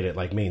 Rucker made it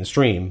like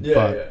mainstream.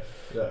 Yeah.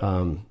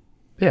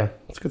 Yeah,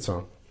 it's a good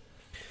song.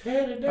 All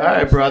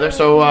right, brother.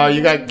 So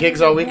you got gigs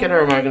all weekend,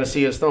 or am I going to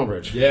see you at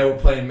Stonebridge? Yeah, we're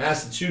playing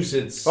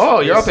Massachusetts. Oh,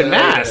 you're this up in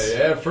Mass.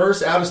 Saturday. Yeah,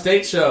 first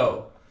out-of-state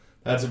show.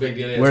 That's a big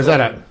deal. Yeah, Where's that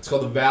at? It's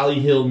called the Valley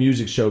Hill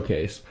Music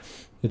Showcase.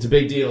 It's a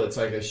big deal. It's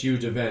like a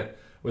huge event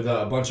with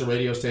a bunch of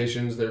radio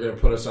stations. They're going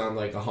to put us on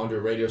like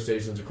 100 radio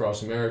stations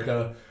across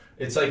America.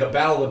 It's like a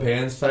battle of the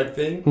bands type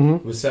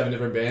thing with 7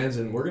 different bands,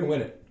 and we're going to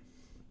win it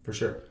for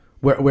sure.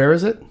 Where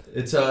is it?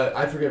 It's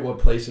I forget what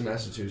place in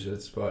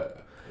Massachusetts, but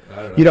I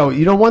don't know.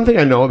 You know, one thing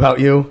I know about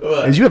you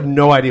What? is you have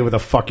no idea what the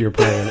fuck you're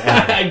playing.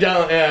 I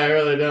don't. Yeah, I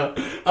really don't.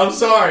 I'm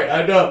sorry.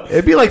 I don't.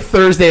 It'd be like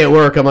Thursday at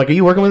work. I'm like, "Are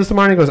you working with us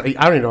tomorrow?" And he goes, "I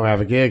don't even know I have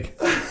a gig."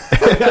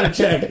 I gotta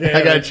check. Yeah.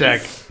 I gotta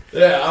check.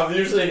 Yeah, I'm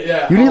usually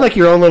You need like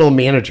your own little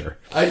manager.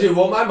 I do.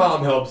 Well, my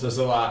mom helps us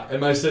a lot,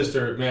 and my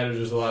sister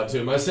manages a lot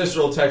too. My sister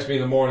will text me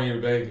in the morning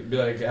and be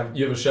like,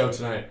 "You have a show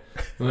tonight."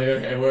 I'm like,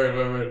 "Okay,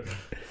 word."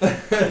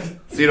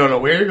 So you don't know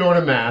where you're going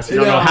to Mass. You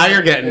don't know how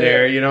you're getting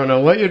there. You don't know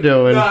what you're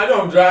doing. No, I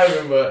know I'm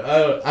driving,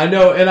 but I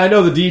know, and I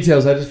know the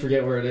details. I just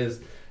forget where it is.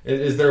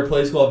 Is there a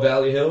place called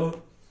Valley Hill?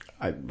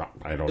 I don't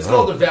know. It's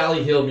called the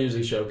Valley Hill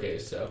Music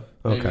Showcase. So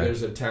maybe Okay.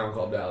 there's a town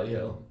called Valley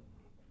Hill.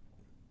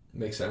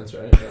 Makes sense,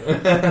 right?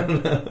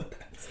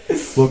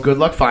 Well, good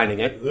luck finding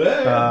it.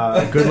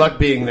 Yeah. Good luck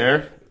being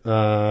there.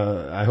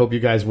 I hope you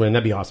guys win.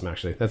 That'd be awesome.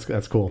 Actually,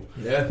 that's cool.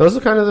 Yeah. Those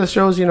are kind of the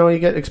shows you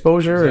get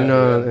exposure,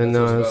 Exactly, and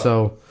that's what it's about.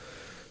 so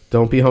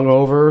don't be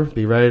hungover.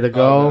 Be ready to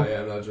go. Oh, no, yeah,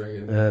 I'm not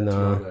drinking And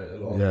tomorrow night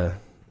at all.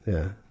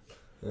 yeah.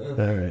 All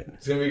right.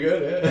 It's gonna be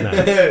good. Yeah.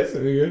 Nice. It's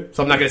gonna be good.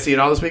 So I'm not going to see it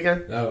all this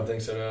weekend. I don't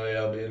think so. No, yeah,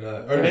 I'll be in.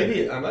 Or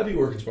maybe I might be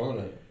working tomorrow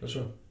night. Not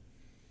sure.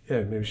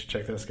 Yeah, maybe we should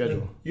check that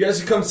schedule. You guys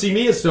can come see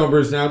me at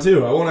Stonebridge now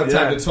too. I won't have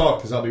time Yeah. to talk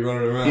because I'll be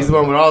running around. He's the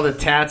one with all the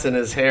tats in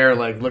his hair,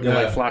 like looking Yeah.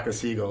 like a flock of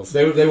seagulls.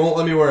 They won't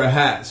let me wear a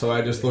hat, so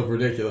I just look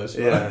ridiculous.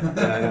 Yeah,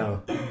 I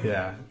know.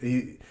 Yeah,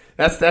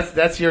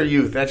 that's your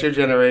youth. That's your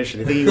generation.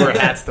 You think you wear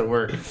hats to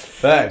work?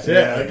 Facts.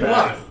 Yeah, Yeah, come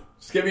facts. on.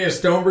 Just give me a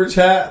Stonebridge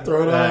hat,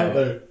 throw it on.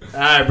 All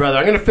right, brother.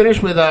 I'm gonna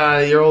finish with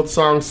your old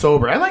song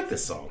 "Sober." I like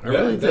this song. I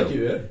really do. Thank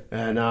you. Yeah.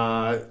 And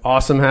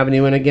awesome having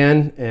you in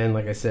again. And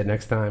like I said,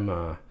 next time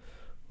we're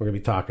gonna be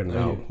talking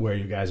about where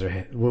you guys are,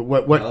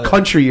 what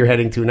country you're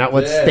heading to, not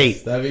what Yes,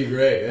 state. That'd be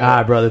great. Yeah. All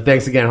right, brother.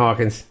 Thanks again,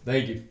 Hawkins.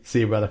 Thank you. See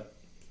you, brother.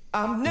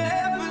 I'm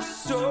never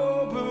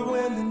sober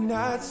when the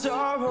nights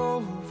are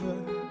over.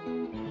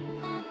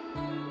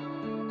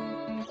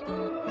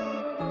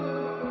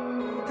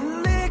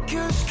 And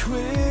liquor's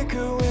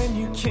quicker when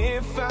you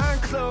can't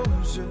find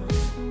closure.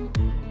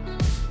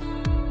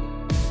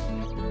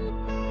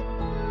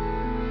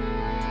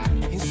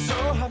 And so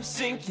I'm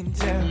sinking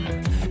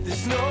down.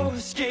 There's no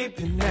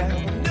escaping now.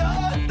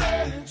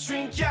 Another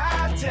drink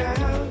got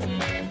down.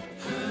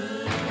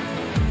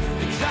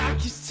 The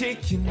clock is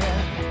ticking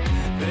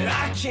now, but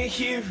I can't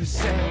hear a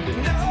sound.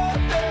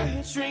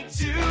 Another drink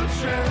to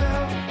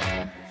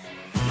drown.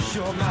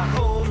 You're my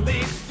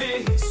only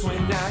fix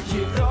when I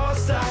get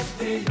lost like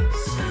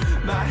this.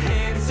 My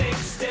hands ain't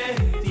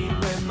steady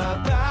when my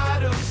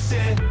bottle's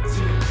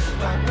empty.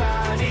 My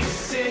body's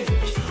sick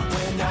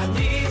when I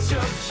need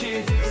your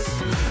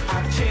kiss.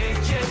 I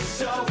can't get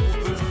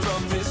sober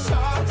from this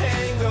heart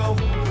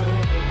hangover.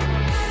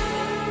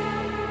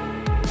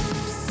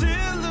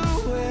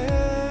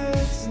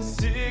 Silhouettes and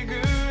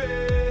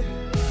cigarettes.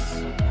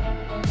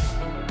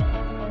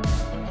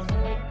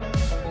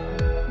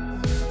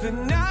 The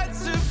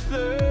nights are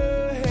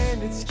blur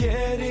and it's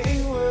getting